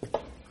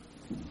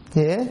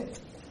 Yeah?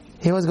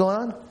 Hear what's going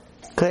on?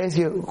 Can I ask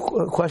you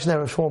a question that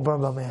Rosh Shmuel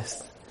Birnbaum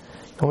asked?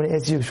 I want to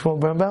ask you, Shmuel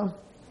Birnbaum.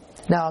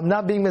 Now, I'm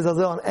not being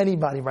mezazel on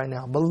anybody right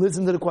now, but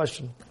listen to the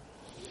question.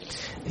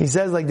 He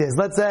says like this.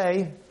 Let's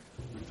say,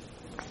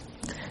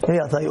 maybe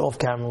I'll tell you off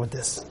camera with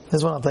this.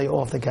 This one I'll tell you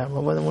off the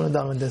camera when I'm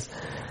done with this.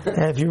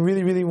 And if you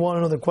really, really want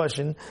to know the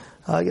question,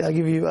 I'll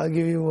give you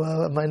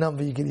my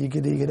number. You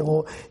could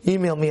or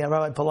email me at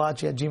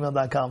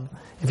rabbipalachi@gmail.com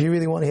if you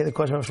really want to hear the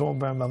question of Shmuel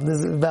Birnbaum. This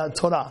is about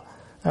Torah.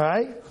 All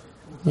right?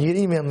 You can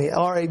email me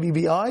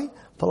RABBI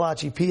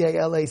Palachi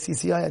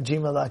PALACCI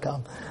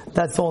 @gmail.com.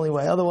 That's the only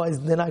way. Otherwise,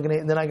 they're not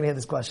going to hear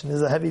this question. This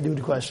is a heavy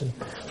duty question.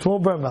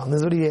 Shmuel Birnbaum. This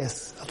is what he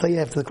asks. I'll tell you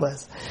after the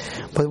class.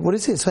 But what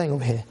is he saying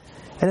over here?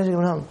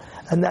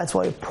 And that's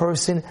why a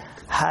person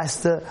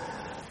has to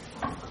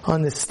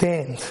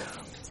understand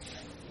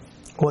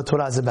what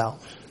Torah is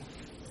about.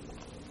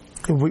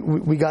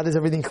 We got this,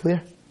 everything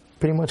clear?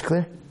 Pretty much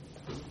clear?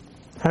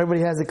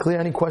 Everybody has it clear?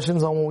 Any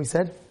questions on what we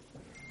said?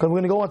 Because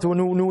we're going to go on to a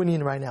new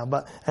inyan right now.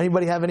 But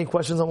anybody have any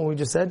questions on what we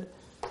just said?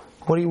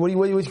 What's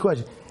your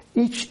question?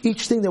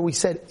 Each thing that we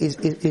said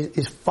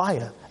is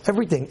fire.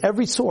 Everything,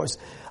 every source.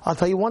 I'll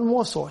tell you one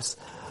more source.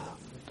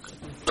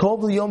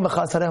 Tov liyom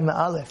b'chasarech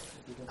me'alef.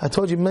 I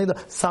told you,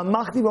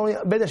 samachti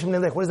b'beit Hashem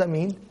nelech. What does that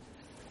mean?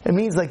 It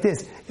means like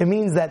this. It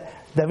means that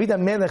David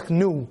HaMelech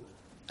knew.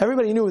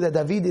 Everybody knew that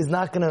David is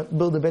not going to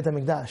build a Beit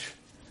HaMikdash.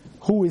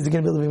 Who is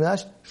going to build a Beit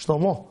HaMikdash?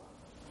 Shlomo.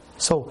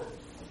 So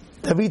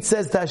David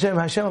says to Hashem,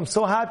 I'm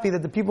so happy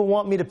that the people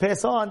want me to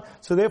pass on,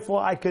 so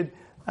therefore I could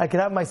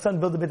have my son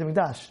build the Beit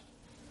HaMikdash.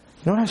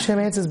 You know what Hashem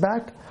answers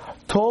back?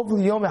 Tov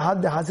liyom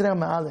echad b'chasarech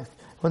me'alef.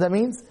 What that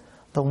means?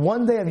 The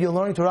one day of you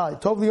learning Torah,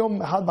 Tov liyom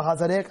echad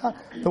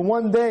b'chasarecha, the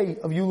one day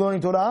of you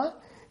learning Torah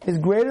is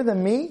greater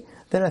than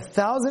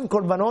 1,000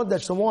 korbanot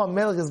that Shlomo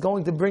HaMelech is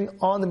going to bring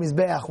on the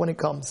Mizbeach when it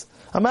comes.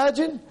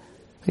 Imagine.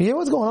 You hear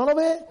what's going on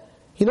over here?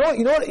 You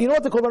know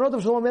what the korbanot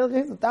of Shlomo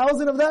HaMelech is?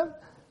 1,000 of them?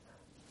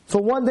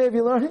 For one day of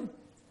your learning?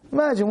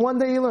 Imagine, one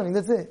day you're learning,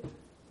 that's it.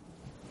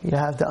 You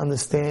have to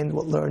understand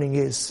what learning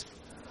is.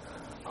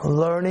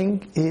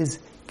 Learning is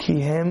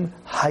Kihem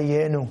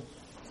Hayenu.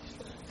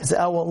 It's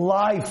our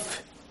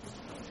life.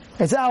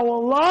 It's our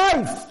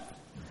life.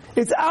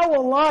 It's our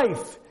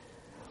life.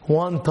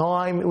 One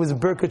time it was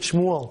Birkat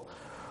Shmuel,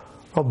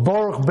 or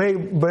Baruch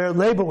Ber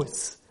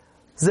Leibowitz.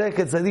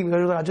 Zeket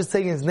Tzaddik, I'm just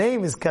saying his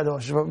name is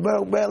Kadosh.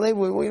 Baruch Ber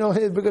Leibowitz, you know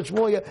his Birkat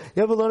Shmuel.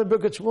 You ever learn a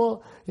Birkat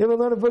Shmuel? You ever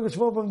learn a Birkat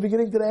Shmuel from the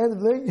beginning to the end of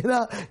the thing?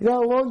 You know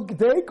how long it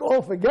can take?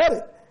 Oh, forget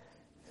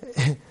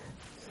it.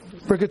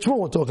 Birkat Shmuel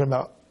we're talking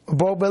about.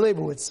 Baruch Ber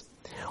Leibowitz.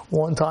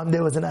 One time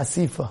there was an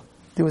Asifa.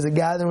 There was a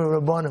gathering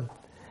with Rabbanim.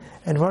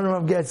 And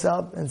Rabbanim gets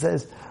up and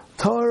says,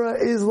 Torah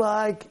is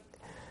like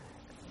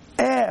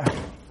air.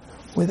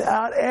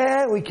 Without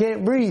air, we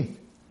can't breathe.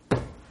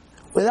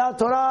 Without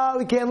Torah,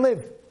 we can't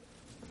live.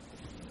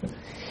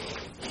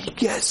 He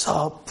gets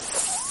up,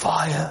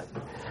 fire.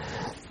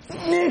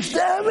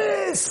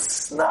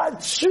 Nishtamis,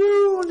 not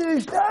true.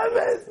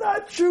 Nishtamis,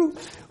 not true.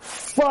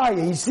 Fire.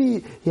 You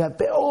see, you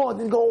have oh,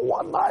 they go,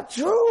 what? Not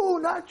true.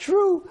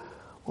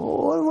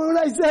 What would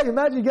I say?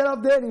 Imagine you get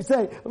up there and you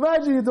say,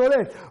 imagine you do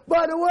it.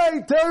 By the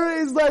way, Torah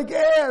is like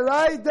air,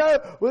 right?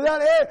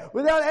 Without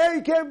air,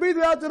 you can't breathe.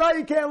 Without Torah,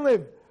 you can't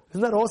live.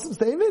 Isn't that an awesome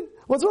statement?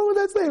 What's wrong with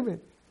that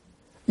statement?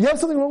 You have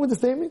something wrong with the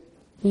statement?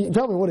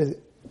 Tell me, what is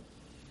it?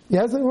 You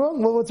have something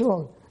wrong? What's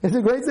wrong? It's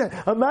a great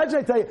statement. Imagine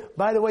I tell you,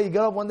 by the way, you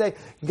get up one day,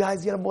 you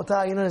guys get a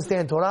botah, you don't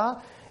understand,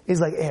 Torah is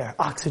like air,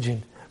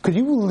 oxygen. Could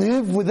you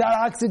live without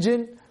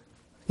oxygen?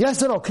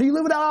 Yes or no? Can you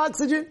live without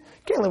oxygen?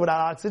 You can't live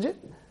without oxygen.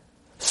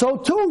 So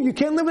too, you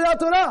can't live without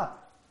Torah.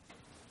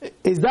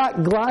 Is that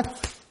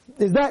glatt?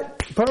 Is that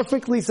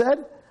perfectly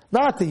said?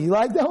 Nati, you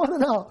like that one or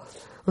no?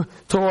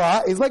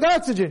 Torah is like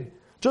oxygen.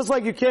 Just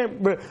like you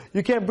can't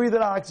breathe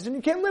without oxygen,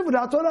 you can't live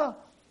without Torah.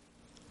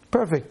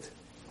 Perfect.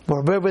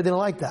 But Rebbe didn't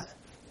like that.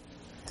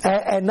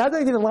 And not that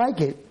he didn't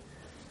like it,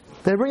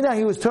 they bring down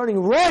he was turning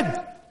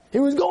red. He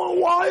was going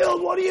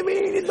wild. What do you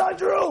mean? It's not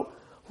true.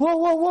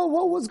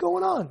 Whoa, what's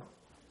going on?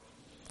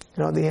 You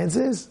know what the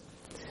answer is?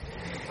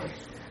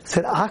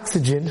 Said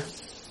oxygen,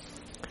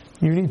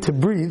 you need to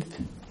breathe,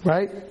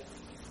 right?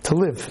 To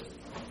live.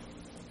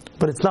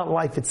 But it's not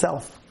life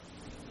itself.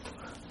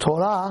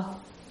 Torah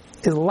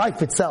is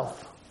life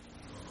itself.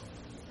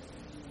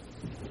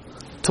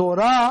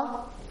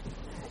 Torah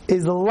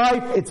is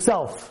life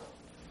itself.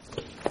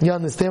 You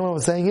understand what I'm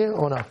saying here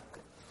or no?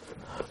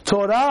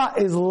 Torah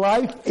is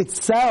life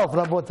itself.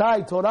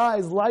 Rabotai, Torah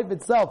is life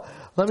itself.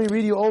 Let me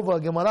read you over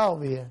Gemara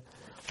over here.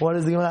 What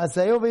does the Gemara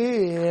say over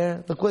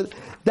here? Look,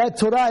 that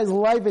Torah is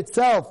life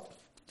itself.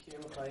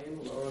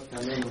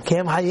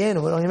 Kem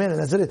hayenu.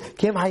 That's what it is.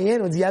 Kem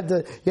hayenu. You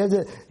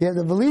have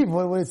to believe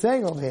what it's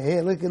saying over here.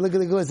 Here, look at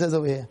what it says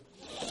over here.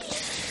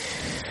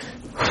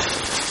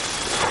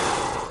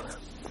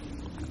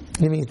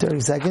 Give me 30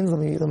 seconds.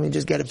 Let me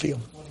just get it for you.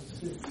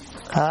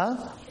 Huh?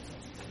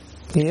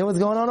 You hear what's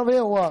going on over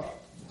here or what?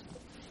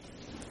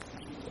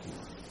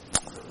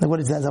 Look what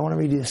it says. I want to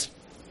read this.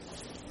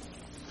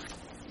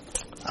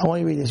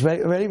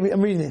 Ready?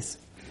 I'm reading this.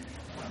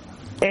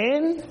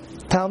 En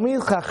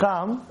Talmid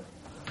Chacham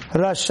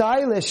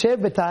Rashai Leshev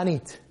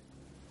B'Ta'anit.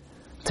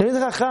 Talmid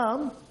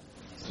Chacham,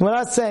 we're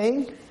not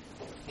saying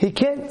he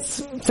can't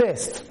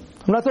fast.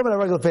 I'm not talking about a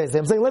regular fast.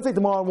 I'm saying, let's say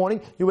tomorrow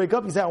morning, you wake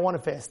up, you say, I want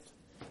to fast.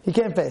 He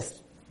can't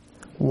fast.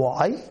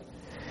 Why?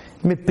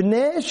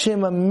 Mipnei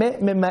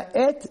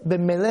shemama'et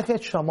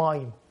b'melechet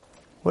shamayim.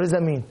 What does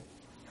that mean?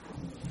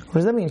 What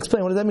does that mean?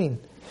 Explain. What does that mean?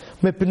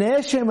 Mipnei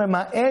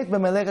shemama'et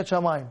b'melechet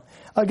shamayim.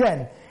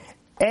 Again,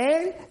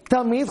 en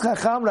tamid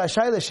chacham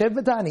rashai leshev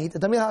b'ta'anit. The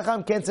tamid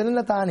chacham can't sit in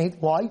the ta'anit.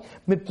 Why?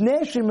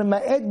 Mipnei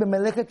shemama'et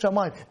b'melechet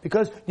shamayim.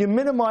 Because you're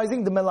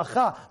minimizing the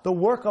melacha, the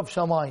work of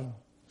shamayim.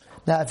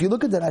 Now, if you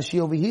look at the Rashi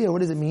over here,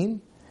 what does it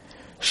mean?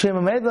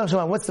 Shemama'et b'melechet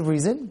shamayim. What's the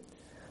reason?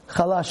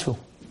 Chalashu.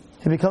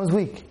 He becomes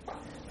weak.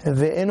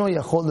 Ve'eno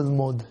yachol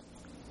lilmod.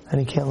 And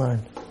he can't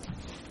learn.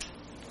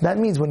 That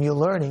means when you're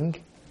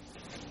learning,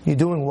 you're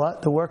doing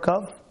what? The work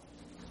of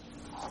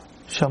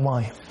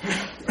shamayim.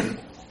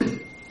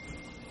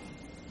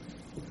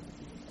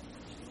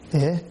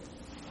 Yeah?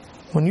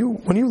 When you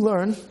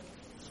learn,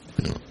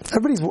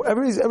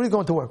 everybody's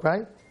going to work,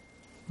 right?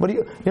 What are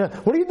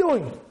you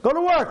doing? Go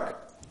to work.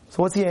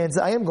 So what's the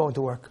answer? I am going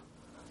to work.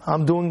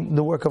 I'm doing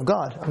the work of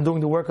God. I'm doing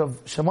the work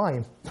of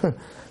shamayim.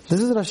 This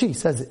is Rashi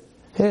says it.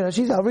 Hey,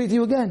 Rashi, I'll read it to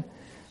you again.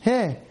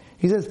 Hey,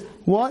 he says,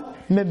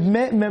 what?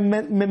 Meme'ed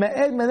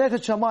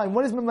melechet shamayim.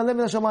 What does meme'ed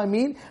melechet shamayim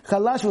mean?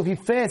 Chalashu, if he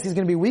fasts, he's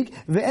going to be weak.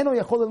 Ve'eno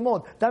yachol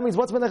lilmod. That means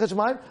what's melechet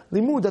shamayim?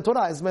 Limud, the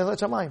Torah is melechet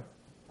shamayim.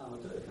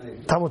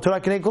 Talmud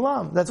Torah K'nei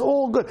Kulam. That's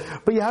all good.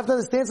 But you have to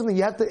understand something.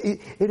 You have to,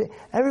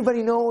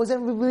 everybody knows,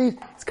 everybody,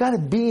 it's got to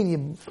be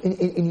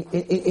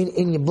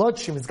in your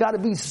bloodstream. It's got to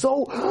be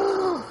so,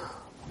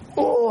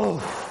 oh.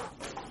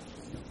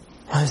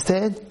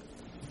 Understand?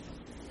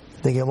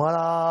 The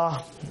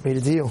Gemara, read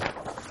it to you.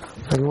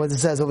 Look at what it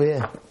says over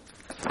here.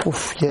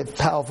 Oof, yeah,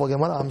 powerful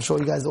Gemara. I'm sure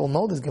you guys all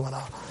know this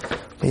Gemara.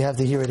 But you have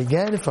to hear it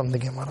again from the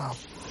Gemara.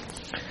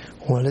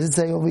 What does it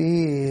say over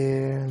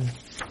here?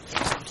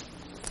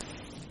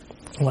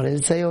 What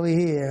does it say over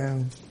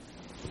here?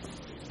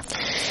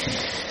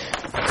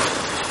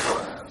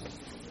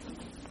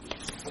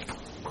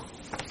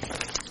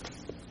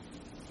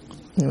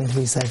 Give me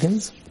 3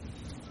 seconds.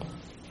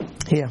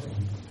 Here.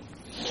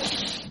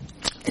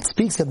 It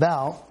speaks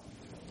about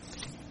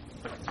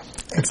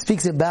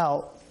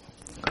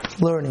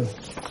learning.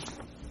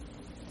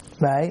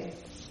 Right?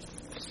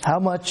 How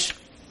much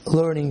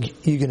learning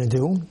you're going to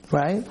do,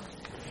 right?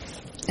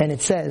 And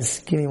it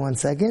says, give me 1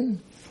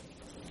 second.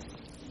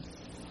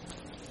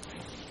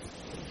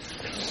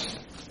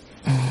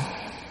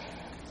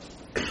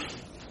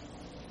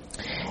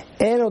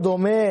 אינו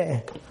דומה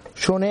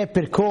שונה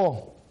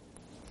פרקו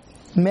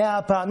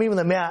 100 פעמים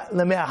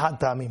ל101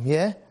 פעמים.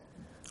 Yeah?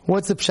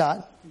 What's the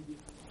pshat?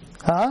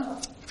 Huh?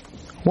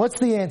 What's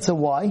the answer?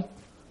 Why?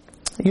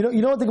 You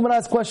know what the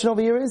Gemara's question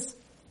over here is?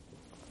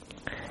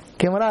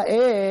 Gemara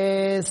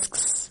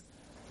asks,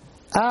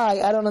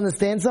 I don't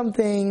understand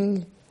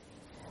something.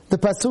 The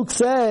pasuk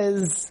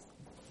says,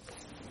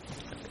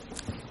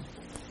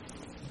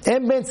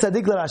 Em ben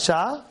tzadik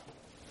l'rasha,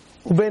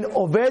 uben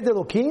oved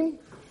Elokim,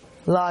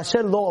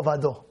 la'asher lo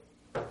ovado.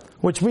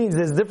 Which means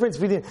there's a difference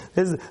between,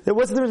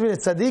 what's the difference between a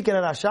tzaddik and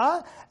a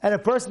rasha, and a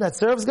person that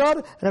serves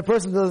God, and a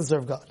person that doesn't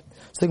serve God?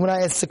 So when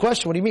I ask the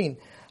question, what do you mean?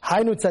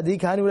 Hainu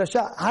tzaddik, hainu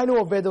rasha, hainu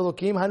oved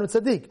Elokim, hainu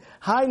tzaddik,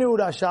 hainu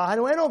rasha,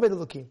 hainu en oved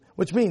Elokim.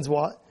 Which means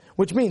what?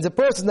 Which means a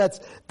person that's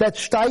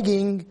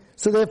steiging,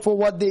 so therefore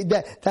what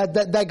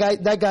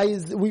that guy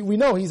is, we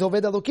know he's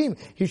oved Elokim.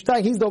 He's the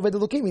oved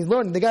Elokim. He's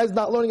learning. The guy's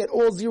not learning at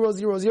all 0,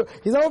 0, 0.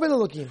 He's not oved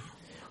Elokim.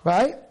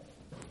 Right?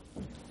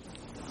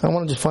 I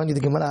want to just find you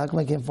the Gemara. How come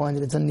I can't find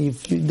it? It's on the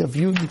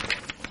Yud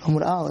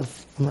Amud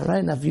Aleph. Am I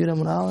right? Naf Yud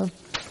Amud Aleph?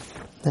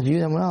 Naf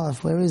Yud Amud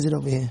Aleph. Where is it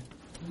over here?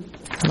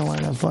 I don't know why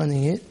I'm not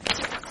finding it.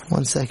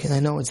 1 second. I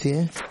know it's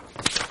here.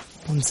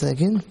 1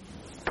 second.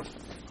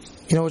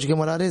 You know which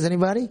Gemara it is?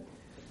 Anybody?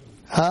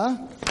 Huh?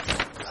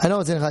 I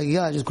know it's in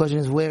Chagigah. Just the question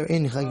is where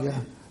in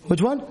Chagigah?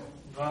 Which one?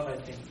 Vav, I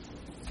think.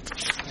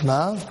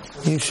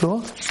 Vav? Are you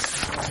sure?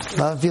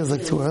 Vav feels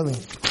like too early.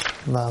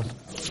 Vav.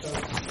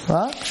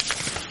 What?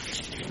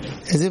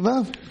 Is it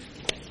Vav?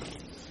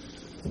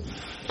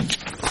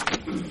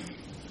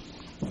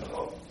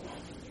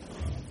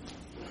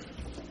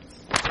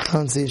 I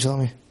don't see it, show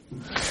me.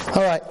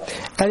 Alright.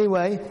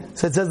 Anyway,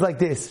 so it says like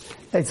this.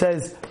 It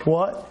says,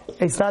 what?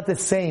 It's not the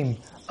same.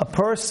 A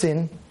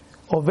person,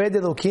 Oved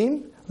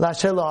Elokim,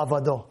 Lasher Lo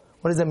Avado.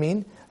 What does that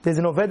mean? There's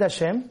an Oved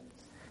Hashem,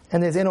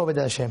 and there's an Oved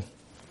Hashem.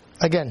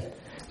 Again,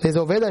 there's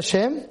Oved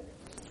Hashem,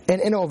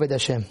 and an Oved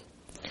Hashem.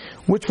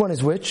 Which one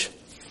is which?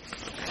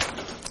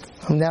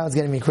 Now it's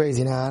getting me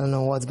crazy now. I don't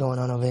know what's going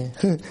on over here.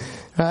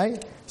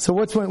 Right? So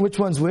which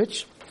one's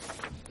which?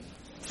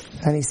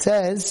 And he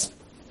says,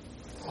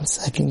 1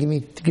 second, give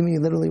me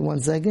literally 1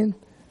 second.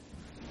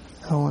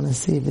 I want to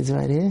see if it's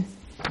right here.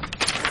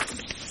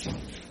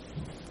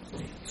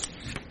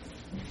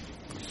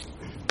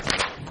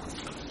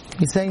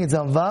 He's saying it's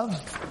on Vav.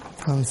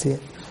 I don't see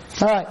it.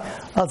 Alright,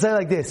 I'll say it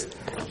like this.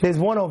 There's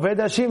one Oved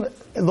Hashem,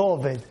 Lo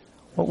Oved.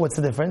 What's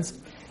the difference?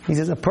 He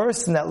says a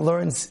person that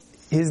learns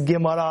his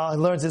Gemara,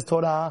 learns his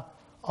Torah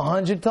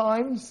 100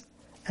 times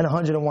and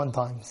 101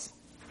 times.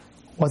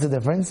 What's the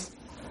difference?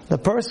 The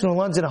person who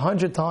learns it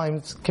 100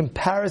 times,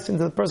 comparison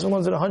to the person who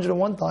learns it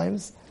 101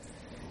 times,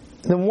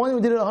 the one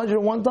who did it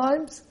 101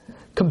 times,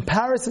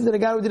 comparison to the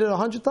guy who did it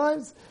 100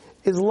 times,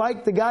 is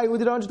like the guy who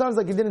did it 100 times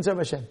like he didn't serve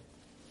Hashem.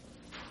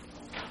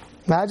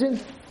 Imagine,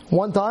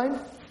 one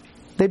time,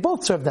 they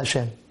both served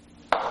Hashem.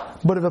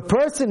 But if a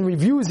person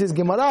reviews his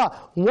Gemara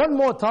one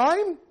more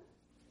time,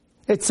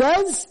 it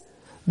says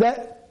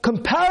that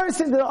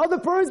comparison to the other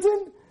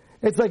person,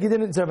 it's like he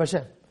didn't serve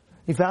Hashem.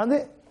 You found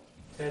it?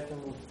 Tet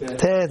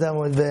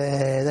Amud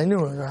Bet. I knew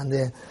it was around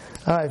there.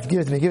 Alright, give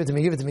it to me.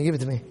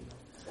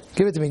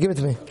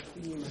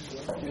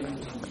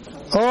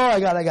 Oh, I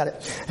got it.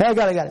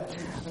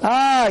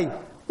 Alright.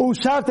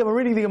 Ushavtem, we're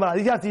reading the Gemara.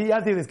 You have to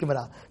hear this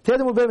Gemara. Tet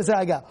Amud Bet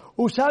v'Sayaga.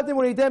 Ushavtem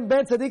u'reitem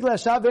ben tzadik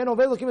l'asha ve'en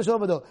oved lokim v'shelo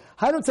vado.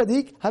 Hanu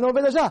tzadik, hanu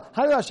oved asha.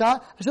 Hanu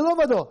asha, v'shelo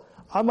vado.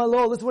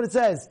 Amalo, listen what it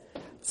says.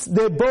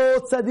 They're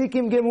both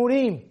tzadikim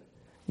gemurim.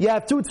 You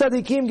have two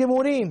tzadikim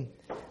gemurim.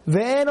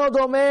 Ve'eno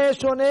domeh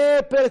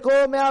shoneh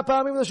perko mea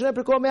pa'amim l'shoneh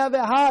perko mea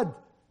ve'ahad.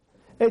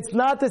 It's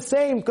not the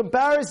same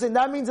comparison.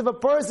 That means if a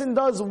person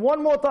does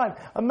one more time,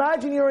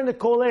 imagine you're in the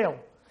kolel,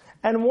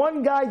 and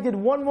one guy did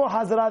one more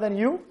hazara than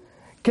you,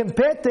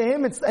 compared to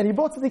him, and he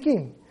both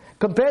tzadikim.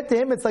 Compared to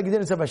him, it's like he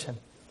didn't serve Hashem.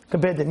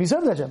 Compared to him, you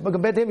served Hashem, but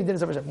compared to him, he didn't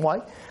serve Hashem.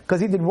 Why?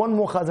 Because he did one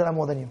more hazara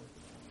more than you.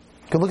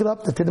 You can look it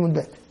up, the Tet Amud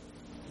Bet.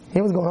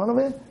 You know what's going on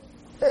over here?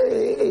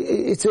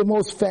 It's the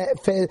most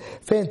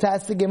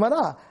fantastic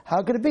Gemara.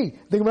 How could it be?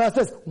 The Gemara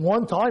says,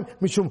 one time,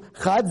 Mishum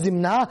Chad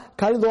Zimna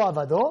Kari Lo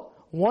Avado.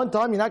 One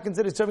time, you're not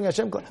considered serving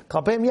Hashem.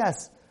 Klapeim,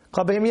 yes.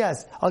 I'll give you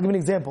an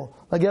example.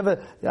 Like you have I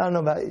don't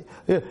know about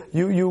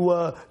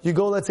you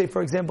go, let's say,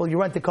 for example, you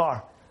rent a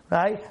car,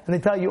 right? And they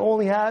tell you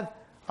only have,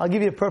 I'll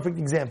give you a perfect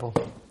example.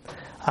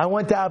 I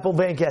went to Apple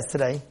Bank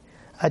yesterday.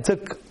 I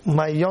took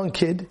my young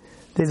kid.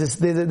 There's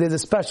a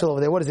special over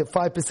there. What is it?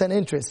 5%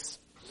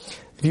 interest.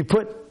 If you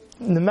put,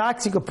 the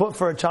max you could put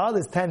for a child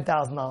is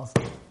 $10,000.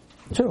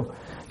 True.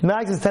 The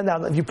max is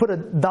 $10,000. If you put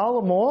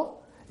 $1 more,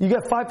 you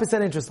get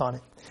 5% interest on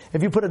it.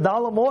 If you put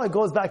 $1 more, it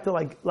goes back to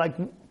like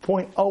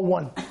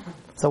 0.01.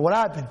 So what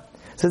happened?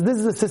 So this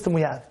is the system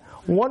we have.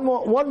 One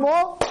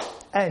more,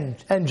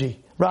 NG,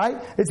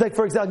 right? It's like,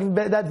 for example,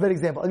 that's a bad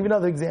example. I'll give you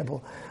another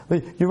example.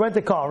 You rent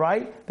a car,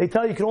 right? They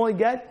tell you can only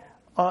get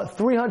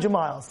 300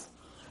 miles.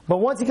 But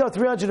once you go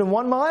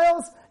 301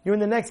 miles, you're in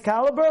the next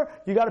caliber,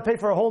 you got to pay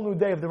for a whole new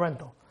day of the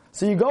rental.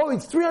 So you go,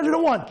 it's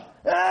 301.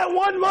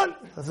 1 month.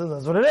 That's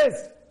what it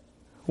is.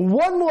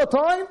 One more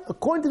time,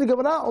 according to the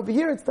Gemara over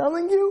here, it's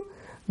telling you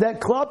that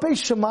Klape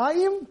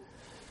Shemayim,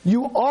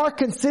 you are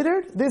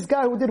considered, this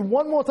guy who did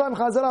one more time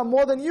Chazara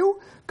more than you,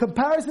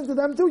 comparison to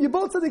them two, you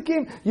both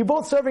tzadikim, you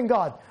both serving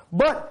God.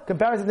 But,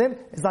 comparison to him,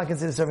 it's not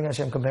considered serving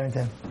Hashem comparing to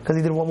him. Because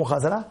he did one more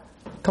Chazara?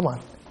 Come on.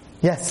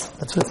 Yes,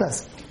 that's what it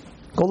says.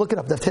 Go look it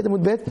up. Tet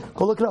Amud Bet,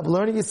 go look it up.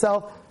 Learn it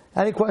yourself.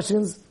 Any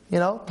questions,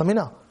 let me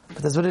know.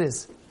 But that's what it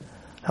is.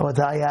 How about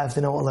that? You have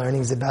to know what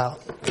learning is about.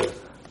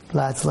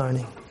 That's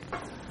learning.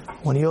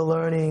 When you're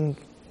learning,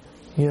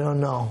 you don't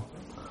know.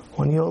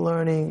 When you're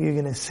learning, you're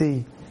going to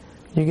see.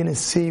 You're going to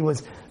see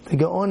what's... The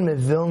Gaon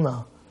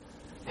Vilna,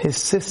 his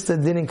sister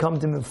didn't come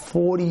to him in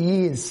 40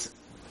 years.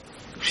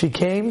 She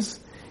came,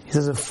 he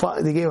says,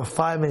 they gave her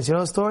 5 minutes. You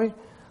know the story?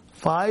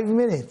 5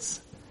 minutes.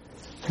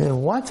 He said,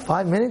 what?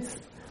 5 minutes?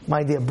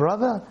 My dear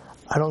brother,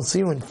 I don't see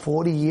you in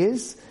 40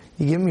 years.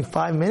 You give me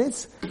 5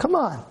 minutes? Come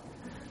on.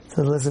 He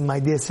said, listen, my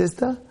dear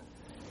sister,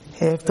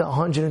 after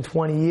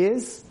 120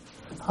 years,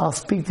 I'll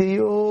speak to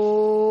you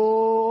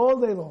all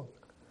day long.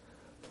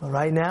 But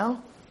right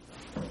now,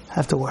 I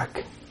have to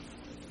work.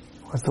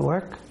 What's the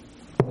work?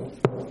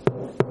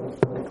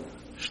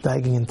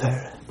 Steiging in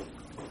Torah.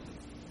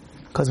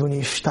 Because when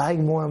you steig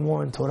more and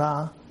more in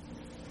Torah,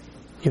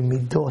 your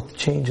midot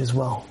change as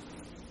well.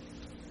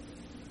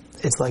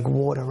 It's like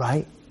water,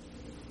 right?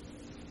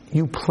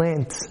 You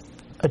plant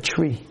a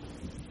tree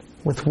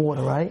with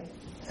water, right?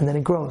 And then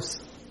it grows.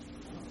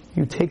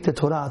 You take the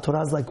Torah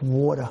is like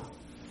water.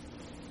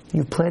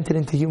 You plant it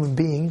into a human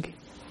being,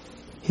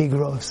 he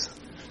grows.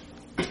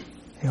 You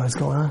know what's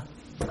going on?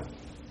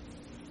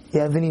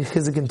 You have any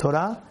Chizuk in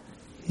Torah,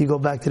 you go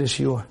back to the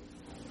shiur.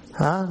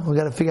 Huh? We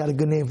got to figure out a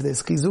good name for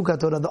this. Chizuk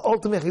Torah, the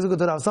ultimate Chizuk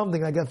Torah,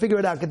 something. I got to figure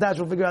it out. Kadash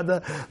will figure out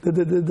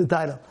the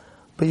title.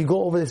 But you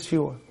go over this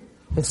shiur.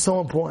 It's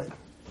so important.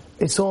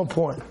 It's so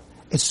important.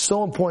 It's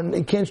so important.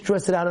 You can't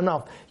stress it out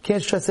enough.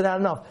 Can't stress it out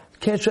enough.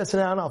 Can't stress it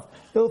out enough.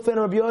 Ilfen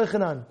Rabbi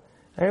Yochanan.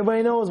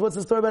 Everybody knows what's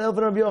the story about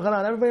Ilfen Rabbi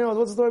Yochanan. Everybody knows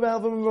what's the story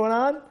about Ilfen Rabbi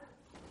Yochanan.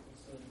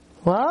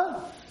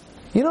 What?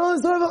 You know the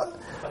story about?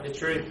 On the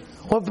tree.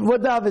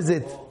 What daf is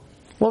it?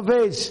 What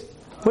page?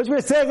 Which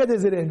Meseged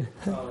is it in?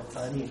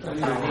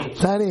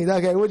 Tani.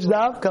 Okay, which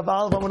daf? Kaf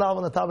Aleph Amud Aleph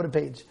on the top of the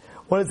page.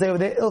 What does it say over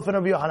there? Ilfen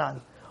Rabbi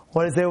Yochanan.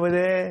 What does it say over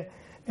there?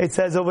 It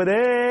says over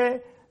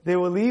there, they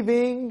were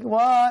leaving,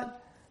 what?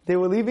 They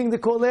were leaving the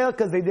kolel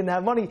because they didn't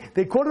have money.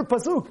 They quoted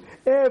pasuk.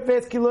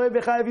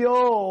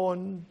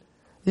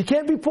 You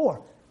can't be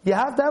poor. You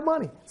have to have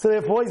money. So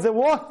therefore, they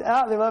walked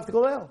out. They left the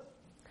kolel.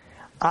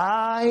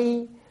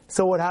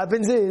 So what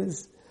happens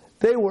is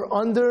they were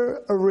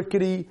under a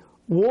rickety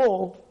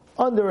wall,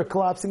 under a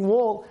collapsing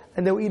wall,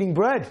 and they were eating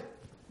bread.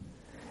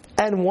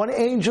 And one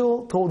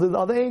angel told the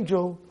other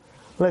angel,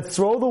 "Let's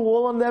throw the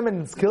wall on them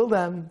and kill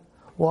them."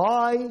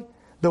 Why?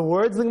 The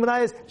words in the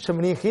Gemara is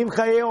Shemanichim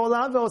Chaye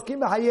Olam ve'oskim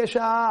b'Chaye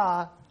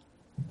Sha'ah.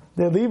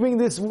 They're leaving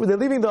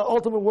the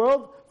ultimate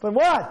world for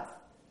what?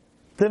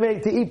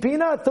 To eat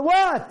peanuts? To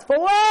what? For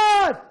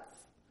what?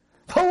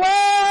 For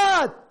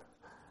what?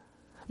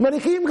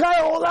 Manichim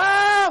Chaye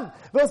Olam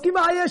ve'oskim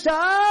b'Chaye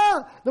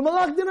Sha'ah. The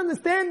Malach didn't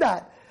understand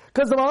that.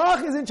 Because the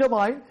Malach is in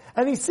Shamayim,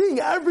 and he's seeing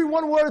every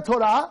one word of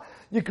Torah.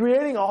 You're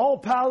creating a whole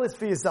palace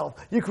for yourself.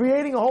 You're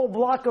creating a whole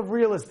block of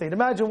real estate.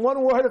 Imagine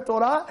one word of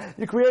Torah,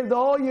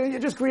 you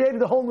just created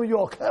the whole New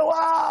York.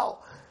 Wow!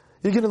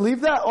 You're going to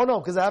leave that? Oh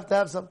no, because I have to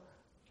have some.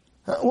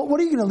 What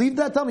are you going to leave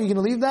that? Tell me, you're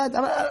going to leave that?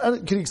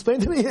 Can you explain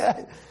to me?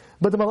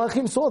 But the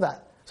Malachim saw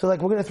that. So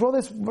like, we're going to throw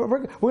we're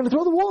going to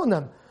throw the wall on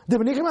them. They're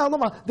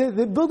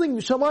building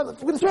Shammai, we're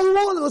going to throw the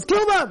wall on them, let's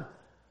kill them!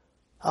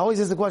 I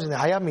always ask the question,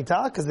 Hayab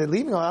Mitah? Because they're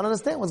leaving, I don't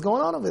understand what's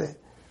going on over there.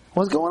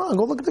 What's going on?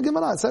 Go look at the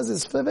Gemara, it says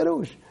it's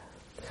Feverush.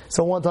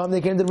 So one time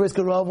they came to the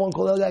Brisker Rav, one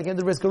Kolel guy came to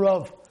the Brisker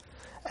Rav,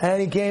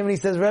 and he came and he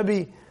says,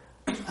 Rebbe,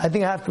 I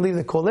think I have to leave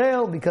the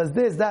Kolel because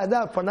this, that,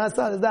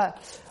 Parnasah,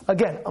 that.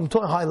 Again, I'm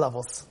talking high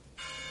levels.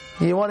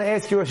 You want to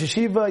ask your Rosh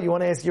Hashiva, you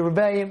want to ask your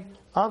Rebbeim,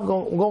 we're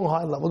going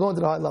high level, we're going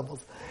to the high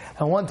levels.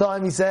 And one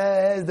time he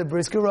says, the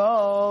Brisker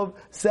Rav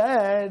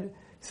said,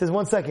 he says,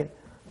 1 second,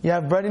 you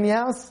have bread in your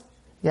house?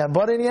 You have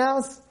butter in your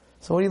house?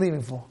 So what are you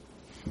leaving for?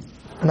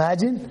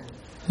 Imagine,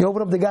 you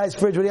open up the guy's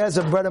fridge, what he has,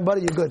 some bread and butter,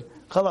 you're good.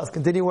 Khalas,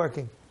 continue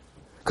working.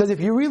 Because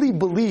if you really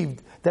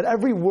believed that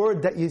every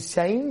word that you're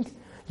saying,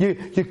 you're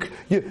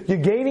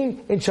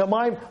gaining in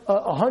Shamayim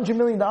 $100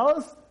 million,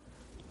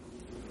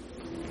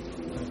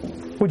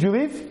 would you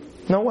leave?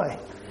 No way.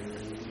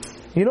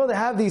 You know they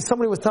have these,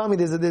 somebody was telling me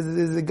there's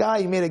a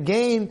guy, he made a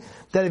gain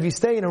that if you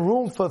stay in a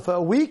room for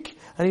a week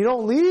and you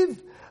don't leave,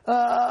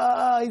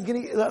 he's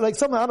gonna, like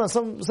some, I don't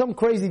know, some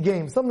crazy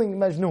game, something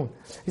Majnoon.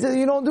 He says,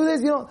 you don't do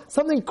this,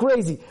 something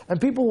crazy. And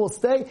people will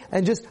stay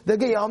and they'll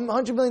get you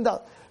 $100 million.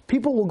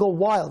 People will go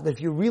wild, but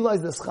if you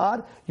realize the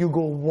schad, you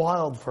go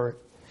wild for it.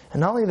 And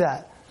not only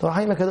that, the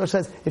Rahim HaKadosh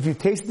says, if you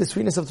taste the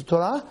sweetness of the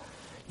Torah,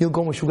 you'll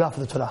go meshugah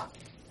for the Torah.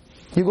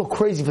 You go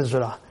crazy for the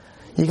Torah.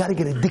 You gotta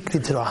get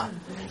addicted to Torah.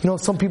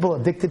 Some people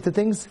are addicted to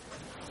things.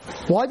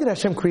 Why did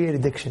Hashem create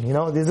addiction?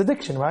 There's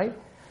addiction, right?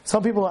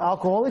 Some people are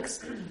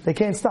alcoholics, they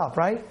can't stop,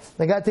 right?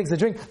 The guy takes a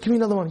drink, give me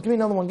another one, give me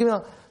another one, give me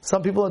another one.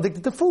 Some people are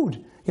addicted to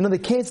food. They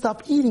can't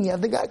stop eating. You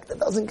have the guy that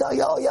doesn't go,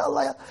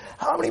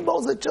 how many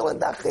bowls of chillin'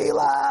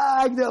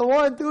 dachila?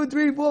 1, 2,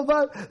 3, 4,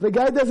 5. The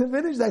guy doesn't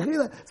finish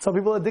dachila. Some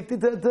people are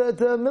addicted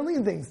to a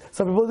million things.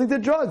 Some people are addicted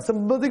to drugs. Some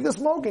people are addicted to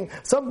smoking.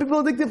 Some people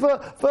are addicted for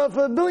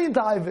a billion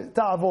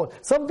ta'avot.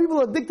 Some people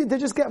are addicted to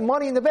just get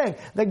money in the bank.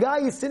 The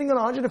guy is sitting on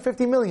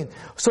 150 million.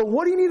 So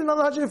what do you need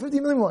another 150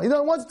 million more? He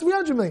wants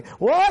 300 million.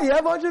 Why? You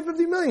have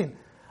 150 million.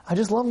 I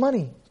just love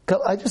money.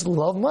 I just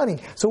love money.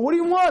 So what do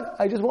you want?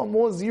 I just want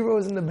more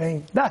zeros in the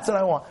bank. That's what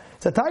I want.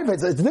 It's a type.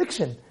 It's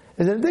addiction.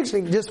 It's an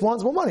addiction. He just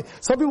wants more money.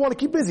 Some people want to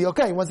keep busy.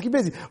 Okay, he wants to keep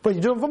busy. But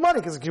you do it for money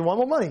because you want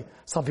more money.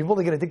 Some people,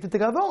 they get addicted to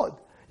kavod.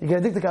 You get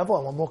addicted to kavod.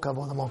 I want more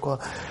kavod. I want more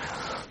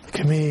kavod. Look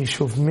at me,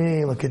 shuv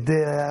me, look at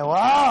this.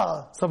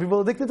 Wow. Some people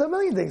are addicted to a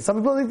million things. Some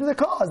people are addicted to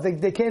cars.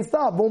 They can't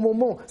stop. Boom, boom,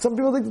 boom. Some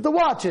people are addicted to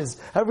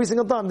watches. Every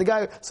single time. The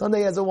guy,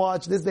 Sunday has a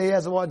watch, this day he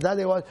has a watch, that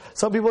day watch.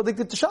 Some people are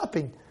addicted to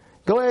shopping.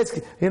 Go ask,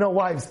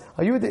 wives,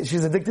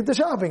 she's addicted to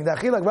shopping.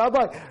 Like,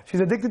 Rabbi,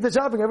 she's addicted to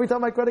shopping. Every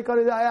time my credit card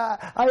is,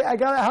 I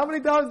got it. How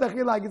many times,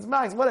 like, it's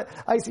max. What?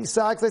 I see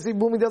socks, I see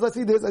booming deals, I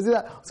see this, I see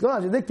that. What's going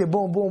on? She's addicted.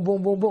 Boom, boom,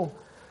 boom, boom, boom.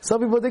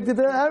 Some people addicted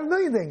to a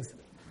million things.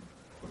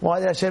 Why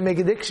did Hashem make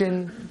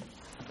addiction?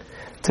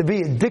 To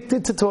be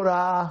addicted to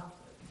Torah,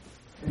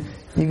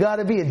 you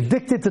gotta be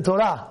addicted to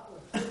Torah.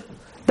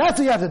 That's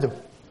what you have to do.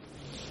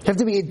 You have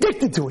to be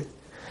addicted to it.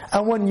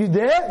 And when you're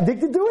there,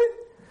 addicted to it,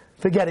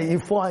 forget it. You're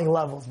flying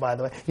levels, by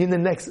the way. You're in the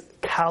next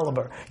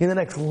caliber. You're in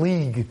the next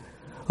league.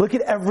 Look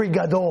at every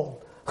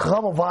gadol.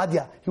 Chacham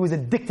Ovadia, he was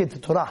addicted to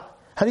Torah.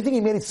 How do you think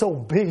he made it so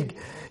big?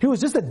 He was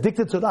just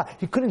addicted to Torah.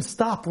 He couldn't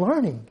stop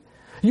learning.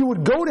 You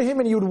would go to him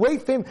and you would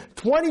wait for him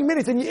 20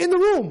 minutes and you're in the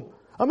room.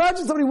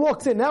 Imagine somebody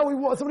walks in. Now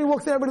somebody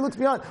walks in, everybody looks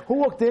behind. Who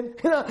walked in?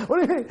 What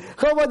do you mean?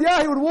 Chacham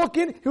Ovadia, he would walk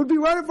in, he would be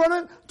right in front of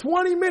him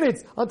 20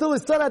 minutes until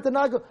his son had to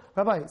knock.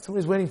 Rabbi,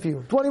 somebody's waiting for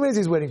you. 20 minutes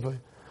he's waiting for you.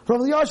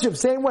 From the Yashiv,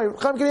 same way.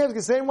 Chaim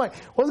Kanievsky, same way.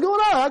 What's going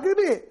on? How could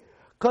it be?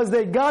 Because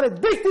they got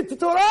addicted to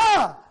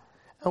Torah.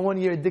 And when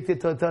you're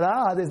addicted to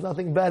Torah, there's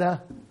nothing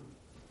better.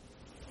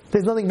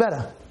 There's nothing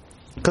better.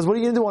 Because what are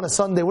you going to do on a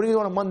Sunday? What are you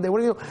going to do on a Monday?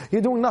 What are you doing?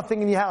 You're doing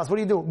nothing in your house. What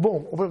do you do?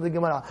 Boom, open up the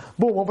Gemara.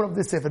 Boom, open up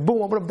this Sefer.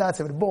 Boom, open up that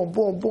Sefer. Boom,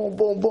 boom, boom,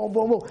 boom, boom,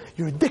 boom, boom.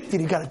 You're addicted.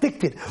 You got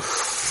addicted.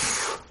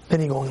 Then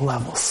you're going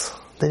levels.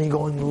 Okay,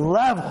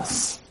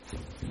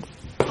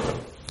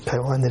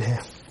 we'll end it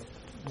here.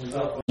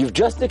 You've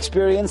just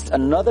experienced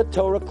another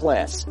Torah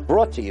class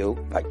brought to you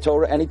by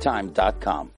TorahAnytime.com.